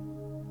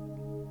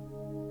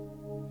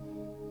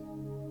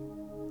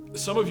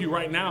 Some of you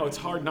right now, it's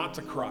hard not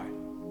to cry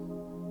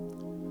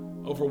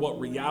over what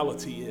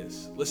reality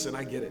is. Listen,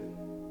 I get it.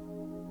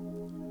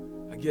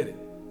 I get it.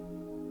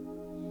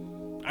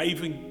 I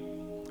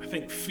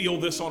think feel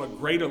this on a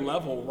greater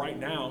level right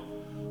now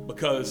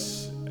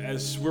because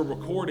as we're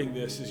recording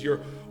this, as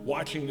you're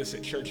watching this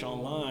at Church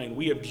Online,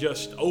 we have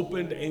just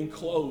opened and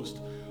closed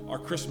our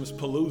Christmas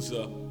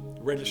Palooza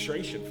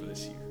registration for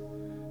this year.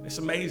 It's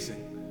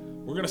amazing.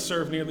 We're going to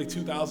serve nearly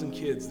 2,000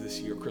 kids this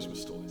year,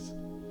 Christmas toys.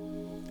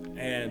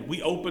 And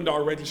we opened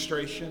our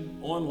registration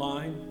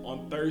online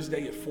on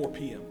Thursday at 4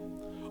 p.m.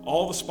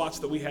 All the spots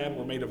that we had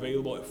were made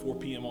available at 4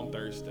 p.m. on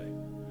Thursday.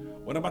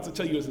 What I'm about to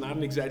tell you is not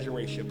an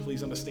exaggeration.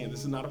 Please understand,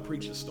 this is not a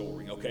preacher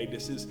story, okay?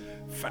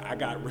 I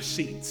got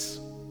receipts.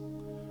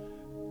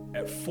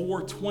 At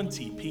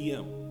 4:20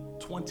 p.m.,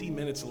 20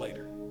 minutes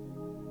later,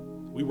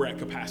 we were at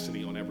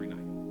capacity on every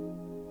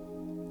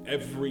night.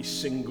 Every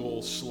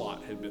single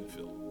slot had been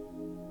filled.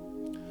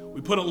 We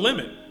put a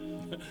limit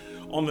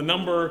on the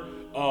number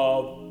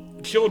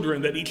of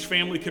children that each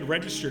family could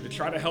register to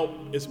try to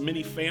help as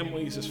many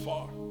families as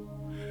far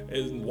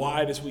and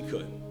wide as we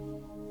could.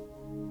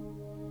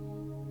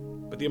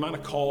 But the amount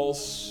of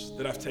calls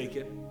that I've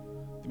taken,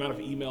 the amount of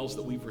emails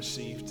that we've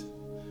received,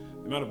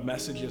 the amount of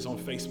messages on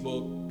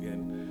Facebook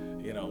and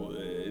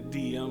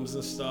DMs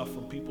and stuff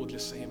from people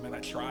just saying, man, I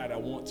tried, I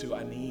want to,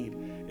 I need.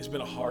 It's been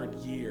a hard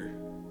year.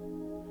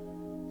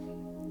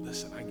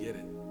 Listen, I get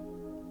it.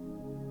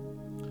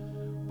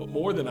 But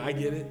more than I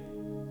get it,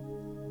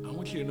 I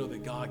want you to know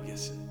that God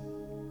gets it.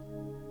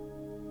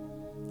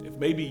 If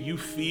maybe you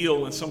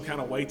feel in some kind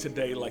of way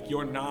today like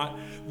you're not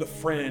the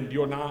friend,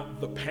 you're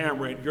not the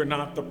parent, you're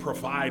not the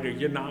provider,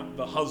 you're not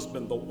the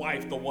husband, the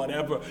wife, the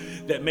whatever,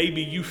 that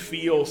maybe you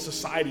feel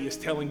society is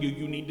telling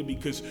you need to be,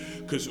 because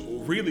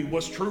really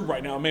what's true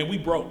right now, man, we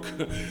broke.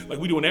 Like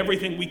we doing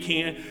everything we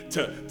can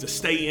to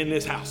stay in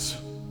this house.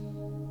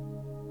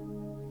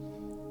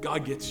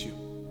 God gets you.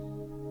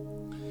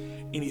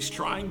 And he's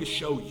trying to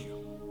show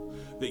you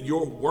that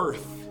your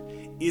worth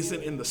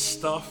isn't in the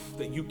stuff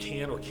that you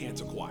can or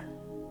can't acquire.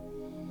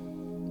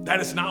 That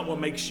is not what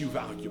makes you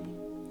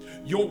valuable.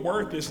 Your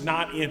worth is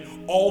not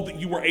in all that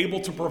you were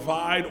able to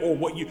provide or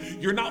what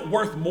you're not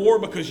worth more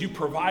because you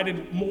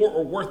provided more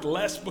or worth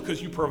less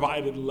because you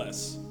provided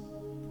less.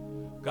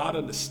 God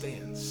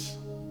understands.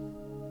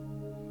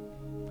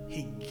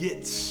 He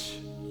gets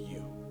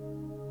you.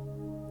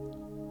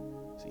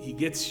 See, he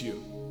gets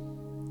you.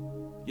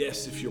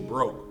 Yes, if you're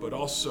broke, but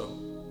also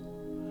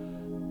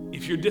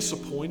if you're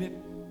disappointed,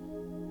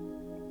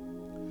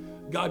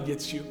 God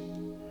gets you.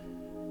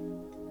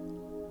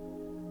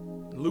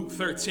 In Luke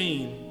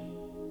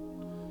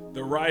 13,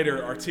 the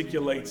writer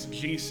articulates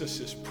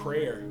Jesus'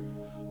 prayer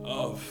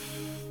of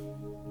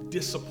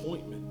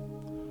disappointment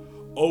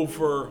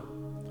over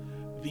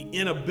the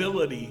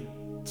inability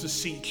to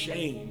see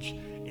change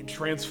and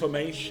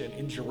transformation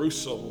in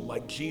Jerusalem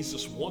like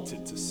Jesus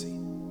wanted to see.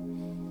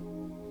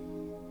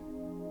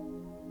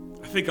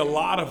 I think a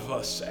lot of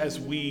us, as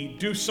we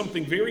do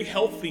something very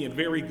healthy and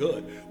very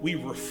good, we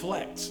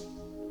reflect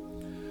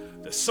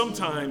that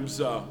sometimes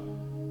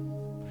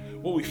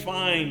what we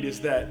find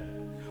is that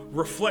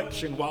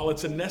reflection, while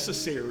it's a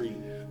necessary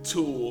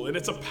tool and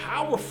it's a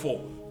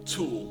powerful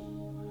tool,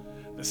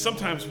 that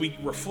sometimes we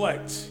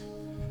reflect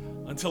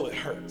until it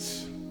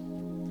hurts.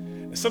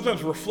 And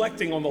sometimes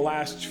reflecting on the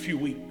last few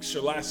weeks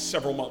or last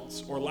several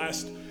months or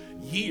last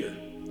year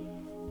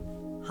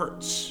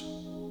hurts.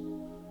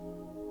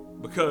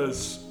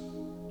 Because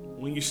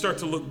when you start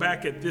to look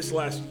back at this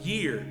last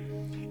year,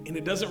 and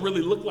it doesn't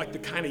really look like the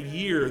kind of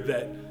year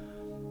that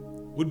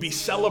would be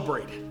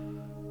celebrated.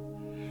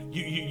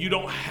 You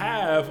don't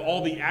have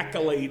all the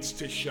accolades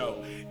to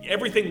show.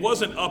 Everything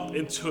wasn't up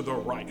and to the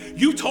right.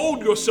 You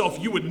told yourself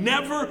you would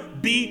never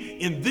be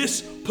in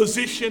this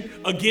position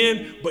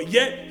again, but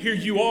yet here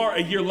you are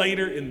a year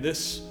later in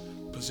this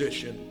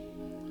position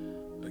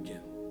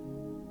again.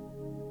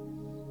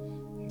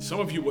 And some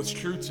of you, what's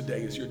true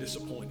today is you're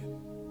disappointed.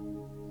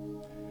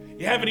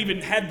 You haven't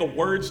even had the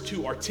words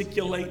to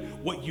articulate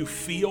what you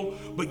feel,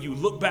 but you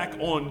look back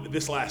on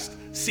this last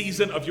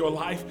season of your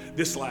life,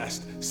 this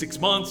last 6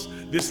 months,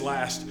 this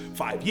last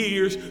 5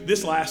 years,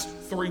 this last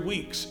 3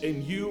 weeks,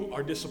 and you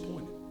are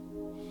disappointed.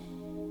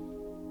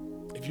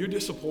 If you're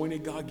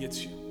disappointed, God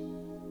gets you.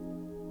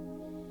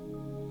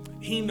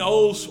 He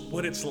knows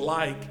what it's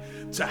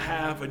like to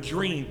have a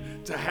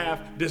dream, to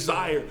have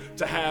desire,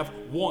 to have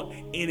want,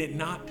 and it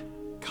not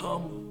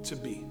come to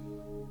be.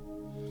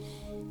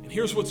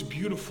 Here's what's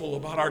beautiful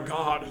about our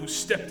God who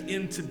stepped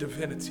into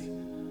divinity.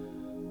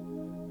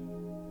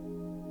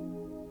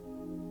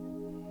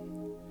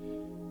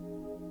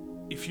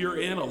 If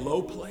you're in a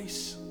low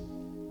place,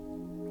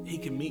 he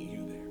can meet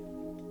you there.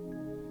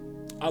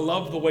 I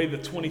love the way the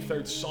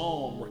 23rd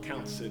Psalm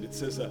recounts it. It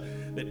says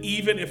that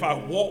even if I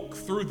walk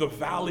through the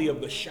valley of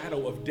the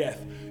shadow of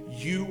death,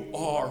 you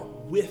are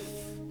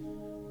with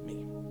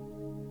me.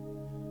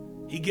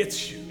 He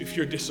gets you if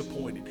you're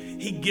disappointed.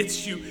 He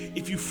gets you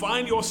if you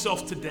find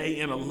yourself today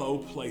in a low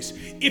place.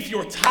 If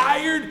you're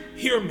tired,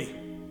 hear me.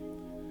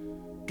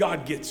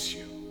 God gets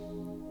you.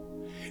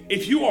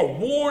 If you are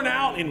worn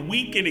out and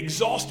weak and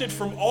exhausted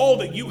from all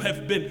that you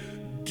have been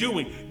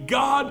doing,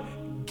 God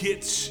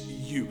gets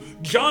you.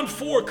 John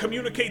 4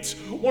 communicates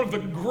one of the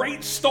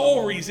great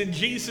stories in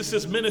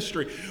Jesus'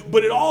 ministry,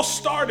 but it all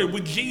started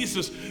with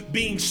Jesus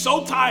being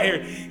so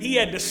tired he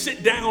had to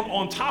sit down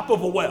on top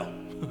of a well.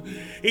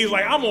 He's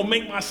like, I'm going to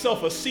make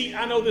myself a seat.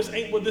 I know this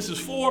ain't what this is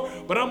for,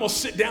 but I'm going to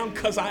sit down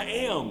because I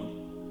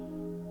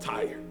am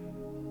tired.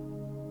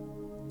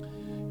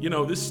 You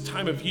know, this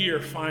time of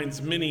year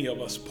finds many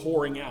of us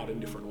pouring out in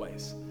different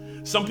ways.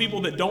 Some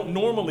people that don't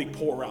normally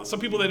pour out. Some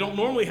people that don't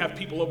normally have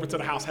people over to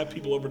the house have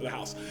people over to the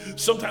house.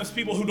 Sometimes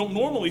people who don't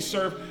normally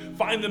serve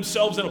find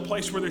themselves in a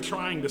place where they're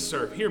trying to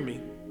serve. Hear me.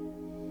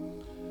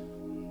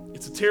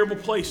 It's a terrible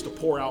place to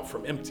pour out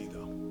from empty,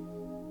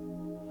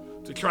 though.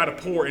 To try to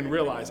pour and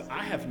realize,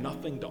 I have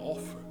nothing to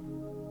offer.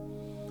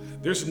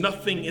 There's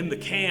nothing in the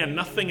can,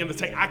 nothing in the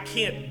tank. I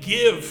can't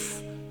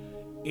give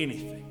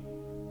anything.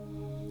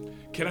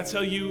 Can I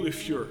tell you,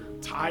 if you're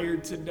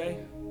tired today,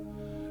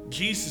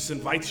 Jesus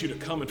invites you to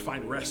come and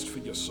find rest for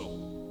your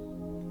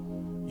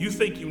soul. You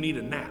think you need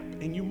a nap,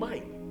 and you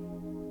might,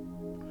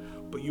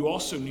 but you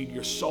also need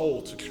your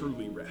soul to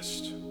truly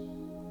rest.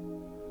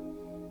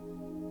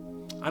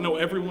 I know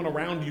everyone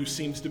around you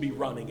seems to be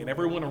running, and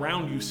everyone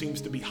around you seems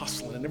to be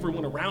hustling, and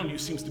everyone around you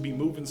seems to be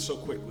moving so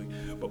quickly.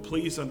 But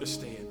please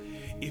understand,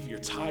 if you're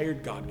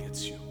tired, God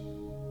gets you.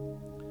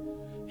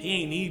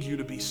 He ain't need you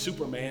to be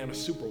Superman or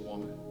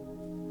Superwoman.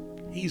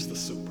 He's the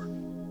super.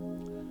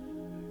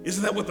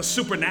 Isn't that what the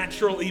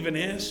supernatural even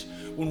is?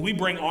 When we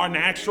bring our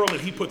natural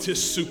and he puts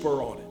his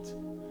super on it.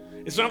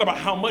 It's not about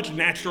how much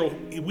natural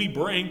we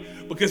bring,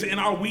 because in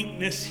our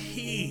weakness,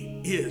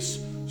 he is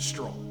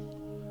strong.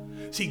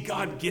 See,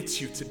 God gets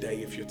you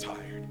today if you're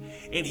tired.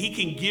 And he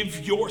can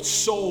give your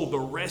soul the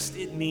rest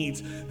it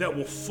needs that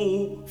will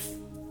fuel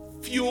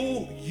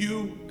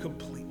you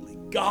completely.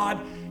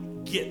 God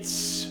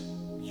gets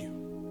you.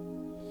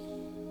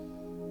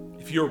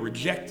 If you're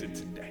rejected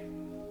today,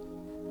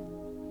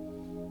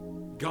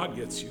 God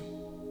gets you.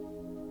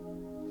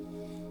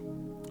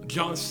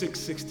 John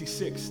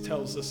 6:66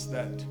 tells us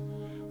that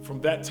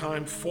from that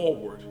time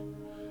forward,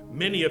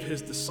 many of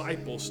his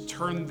disciples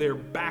turned their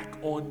back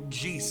on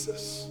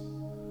Jesus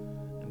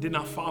and did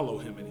not follow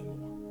him anymore.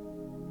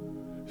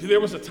 See, there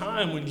was a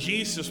time when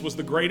Jesus was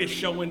the greatest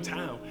show in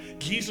town.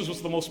 Jesus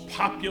was the most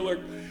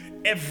popular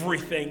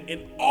everything,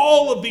 and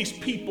all of these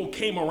people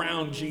came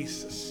around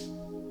Jesus.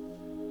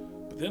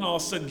 Then all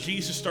of a sudden,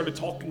 Jesus started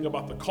talking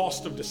about the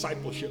cost of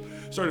discipleship,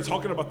 started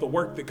talking about the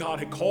work that God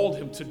had called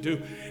him to do,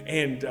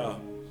 and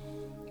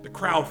the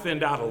crowd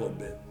thinned out a little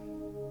bit.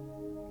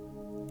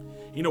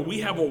 You know, we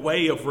have a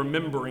way of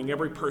remembering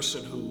every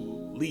person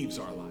who leaves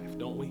our life,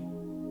 don't we?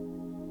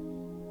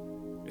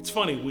 It's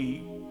funny,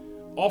 we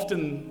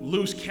often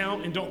lose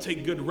count and don't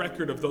take good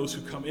record of those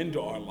who come into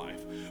our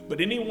life.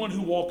 But anyone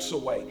who walks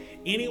away,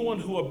 anyone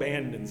who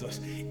abandons us,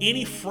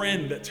 any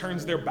friend that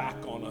turns their back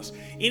on us,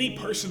 any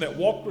person that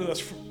walked with us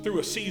through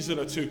a season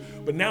or two,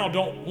 but now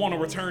don't want to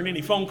return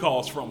any phone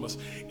calls from us,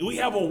 we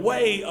have a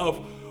way of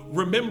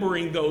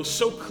remembering those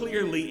so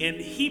clearly and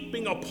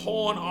heaping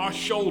upon our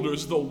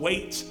shoulders the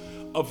weight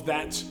of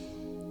that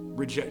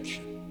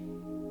rejection.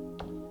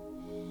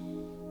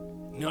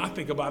 You know, I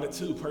think about it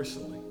too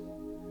personally.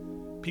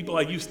 People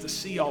I used to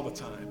see all the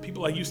time,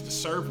 people I used to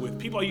serve with,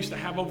 people I used to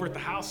have over at the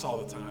house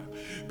all the time,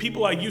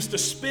 people I used to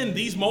spend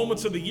these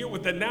moments of the year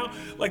with that now,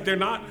 like, they're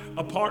not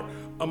a part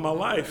of my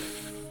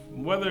life.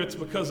 Whether it's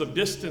because of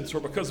distance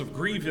or because of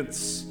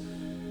grievance,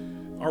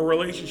 our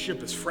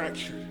relationship is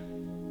fractured.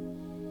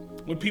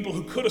 When people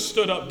who could have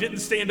stood up didn't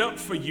stand up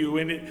for you,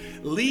 and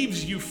it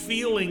leaves you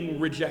feeling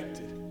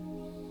rejected,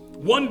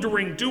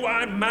 wondering, do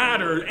I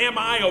matter? Am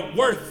I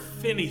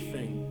worth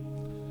anything?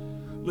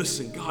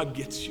 Listen, God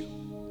gets you.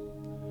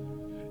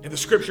 And the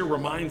scripture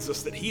reminds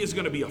us that he is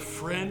going to be a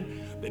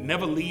friend that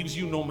never leaves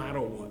you no matter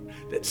what,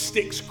 that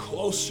sticks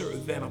closer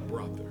than a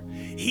brother.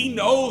 He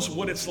knows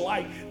what it's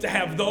like to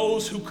have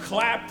those who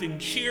clapped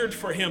and cheered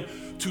for him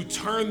to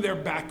turn their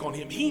back on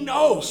him. He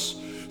knows.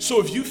 So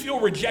if you feel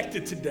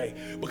rejected today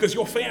because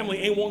your family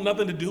ain't want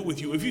nothing to do with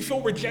you, if you feel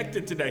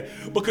rejected today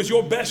because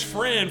your best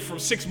friend from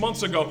 6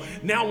 months ago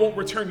now won't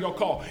return your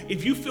call,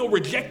 if you feel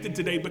rejected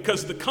today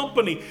because the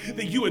company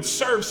that you had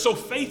served so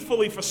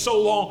faithfully for so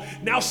long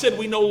now said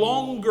we no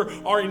longer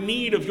are in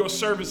need of your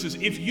services,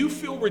 if you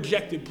feel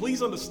rejected,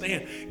 please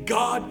understand,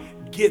 God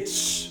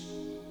gets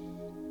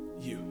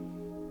you.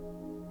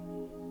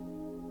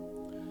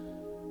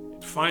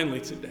 And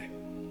finally today,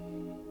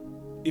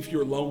 if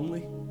you're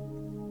lonely,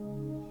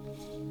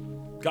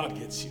 God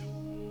gets you.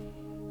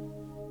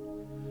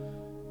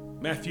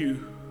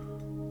 Matthew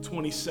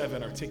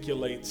 27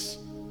 articulates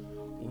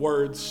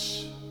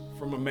words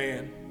from a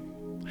man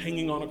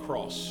hanging on a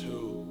cross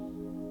who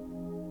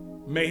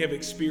may have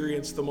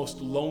experienced the most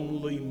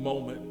lonely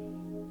moment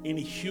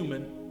any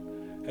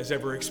human has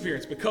ever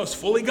experienced, because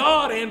fully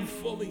God and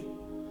fully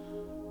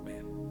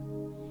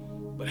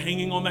man. But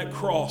hanging on that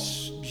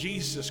cross,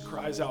 Jesus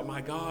cries out,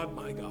 my God,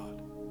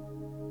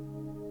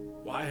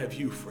 why have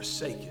you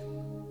forsaken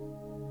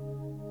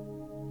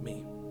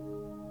me?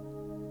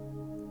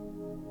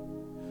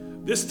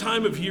 This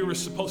time of year is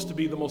supposed to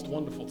be the most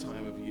wonderful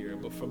time of year,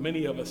 but for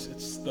many of us,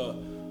 it's the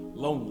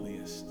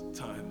loneliest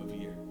time of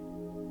year.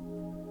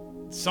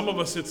 Some of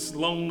us, it's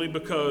lonely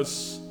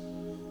because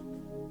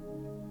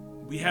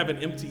we have an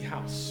empty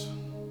house.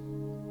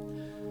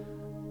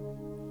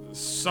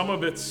 Some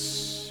of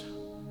it's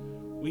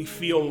we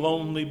feel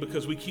lonely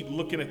because we keep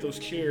looking at those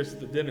chairs at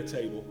the dinner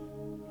table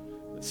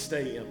that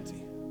stay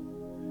empty.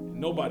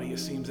 nobody, it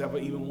seems, ever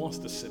even wants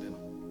to sit in them.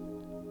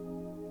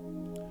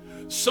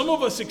 Some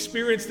of us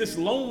experience this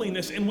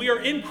loneliness, and we are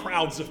in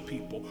crowds of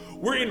people.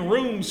 We're in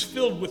rooms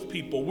filled with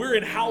people. We're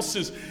in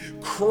houses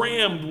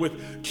crammed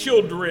with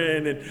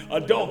children and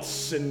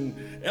adults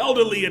and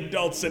elderly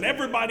adults and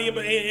everybody,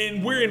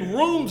 and we're in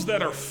rooms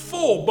that are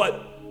full,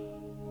 but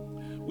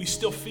we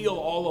still feel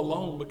all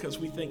alone because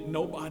we think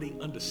nobody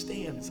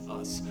understands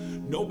us.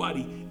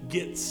 Nobody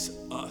gets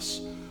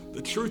us.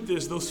 The truth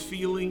is, those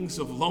feelings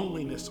of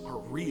loneliness are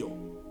real.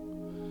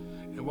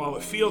 And while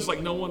it feels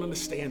like no one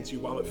understands you,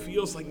 while it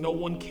feels like no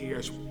one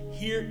cares,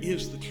 here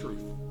is the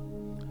truth.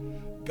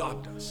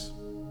 God does.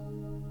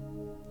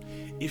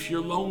 If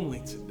you're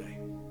lonely today,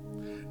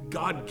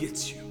 God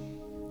gets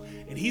you.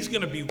 And he's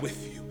going to be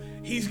with you.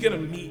 He's going to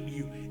meet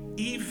you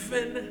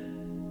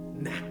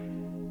even now.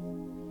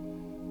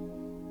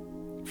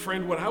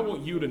 Friend, what I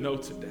want you to know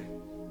today,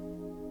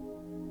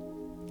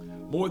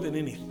 more than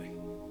anything,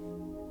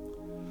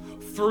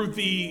 through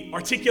the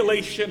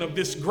articulation of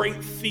this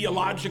great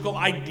theological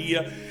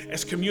idea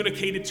as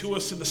communicated to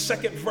us in the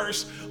second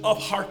verse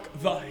of HARK,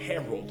 the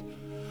Herald,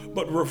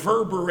 but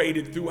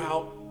reverberated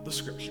throughout the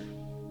scripture.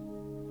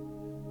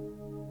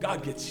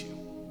 God gets you.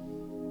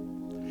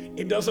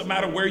 It doesn't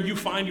matter where you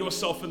find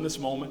yourself in this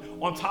moment,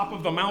 on top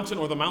of the mountain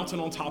or the mountain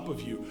on top of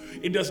you.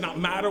 It does not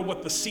matter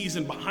what the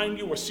season behind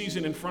you or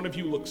season in front of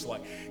you looks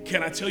like.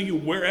 Can I tell you,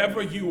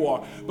 wherever you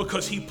are,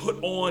 because he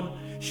put on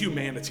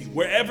humanity,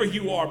 wherever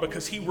you are,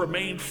 because he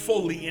remained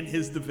fully in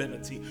his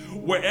divinity,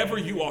 wherever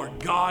you are,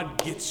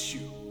 God gets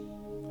you.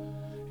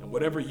 And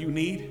whatever you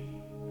need,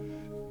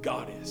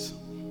 God is.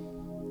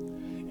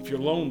 If you're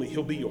lonely,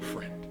 he'll be your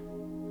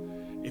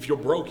friend. If you're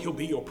broke, he'll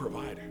be your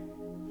provider.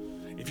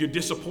 If you're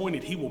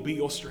disappointed, he will be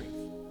your strength.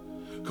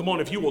 Come on,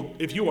 if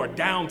you are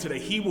down today,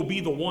 he will be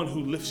the one who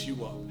lifts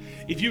you up.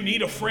 If you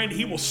need a friend,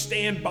 he will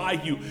stand by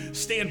you,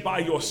 stand by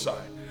your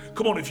side.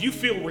 Come on, if you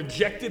feel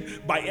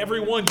rejected by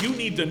everyone, you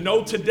need to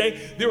know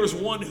today there is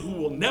one who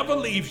will never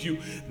leave you,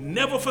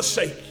 never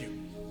forsake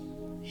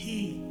you.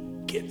 He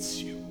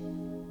gets you.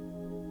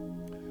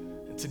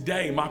 And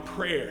today, my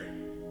prayer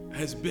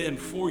has been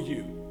for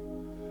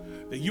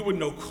you that you would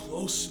know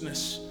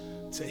closeness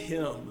to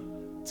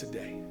him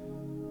today.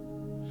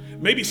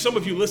 Maybe some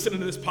of you listening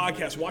to this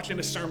podcast, watching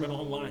this sermon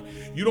online,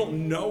 you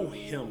don't know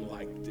him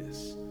like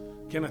this.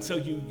 Can I tell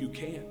you, you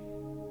can.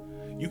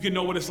 You can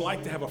know what it's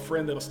like to have a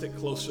friend that'll stick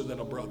closer than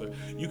a brother.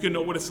 You can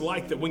know what it's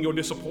like that when you're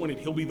disappointed,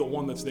 he'll be the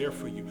one that's there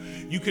for you.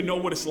 You can know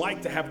what it's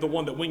like to have the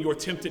one that when you're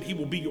tempted, he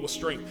will be your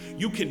strength.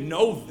 You can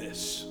know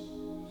this,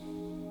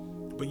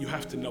 but you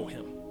have to know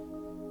him.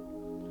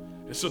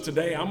 And so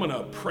today, I'm going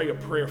to pray a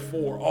prayer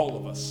for all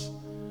of us.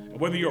 And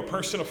whether you're a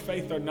person of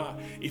faith or not,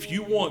 if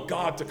you want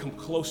God to come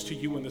close to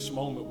you in this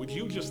moment, would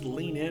you just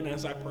lean in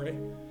as I pray?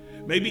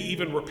 Maybe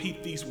even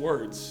repeat these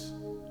words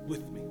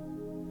with me.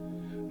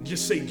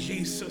 Just say,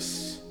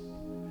 Jesus,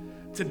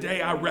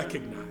 today I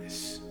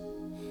recognize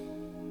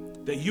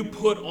that you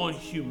put on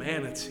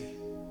humanity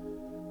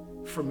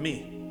for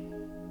me.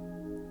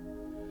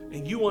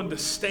 And you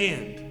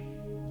understand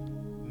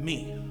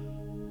me.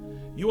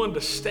 You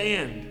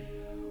understand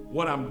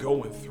what I'm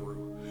going through.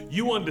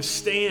 You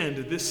understand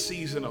this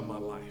season of my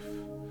life.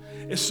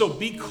 And so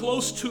be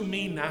close to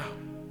me now.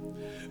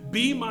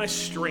 Be my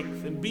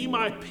strength and be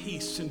my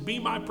peace and be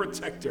my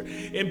protector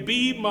and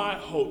be my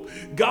hope.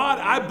 God,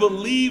 I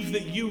believe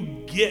that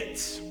you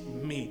get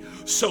me.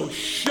 So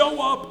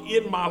show up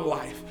in my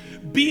life.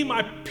 Be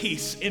my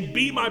peace and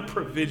be my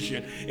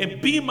provision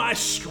and be my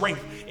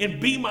strength and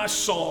be my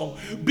song.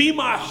 Be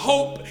my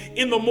hope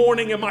in the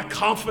morning and my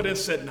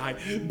confidence at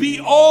night. Be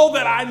all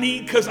that I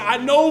need because I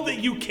know that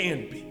you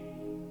can be.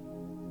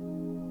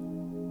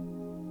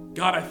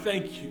 God, I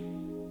thank you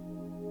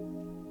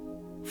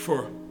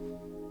for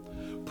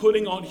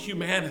putting on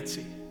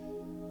humanity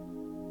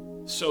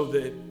so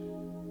that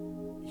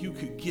you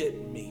could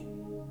get me.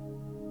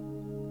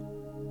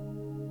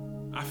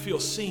 I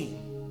feel seen.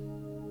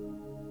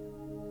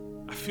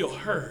 I feel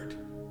heard.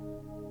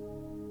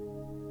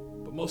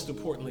 But most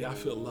importantly, I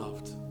feel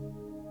loved.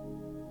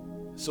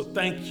 So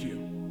thank you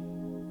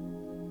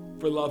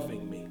for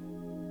loving me.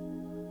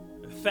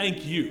 And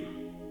thank you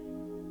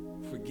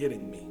for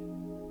getting me.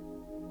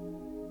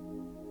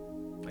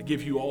 I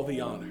give you all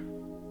the honor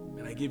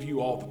and I give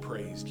you all the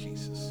praise,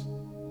 Jesus.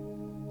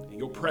 In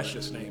your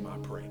precious name I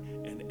pray.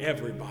 And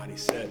everybody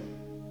said,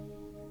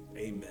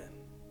 amen.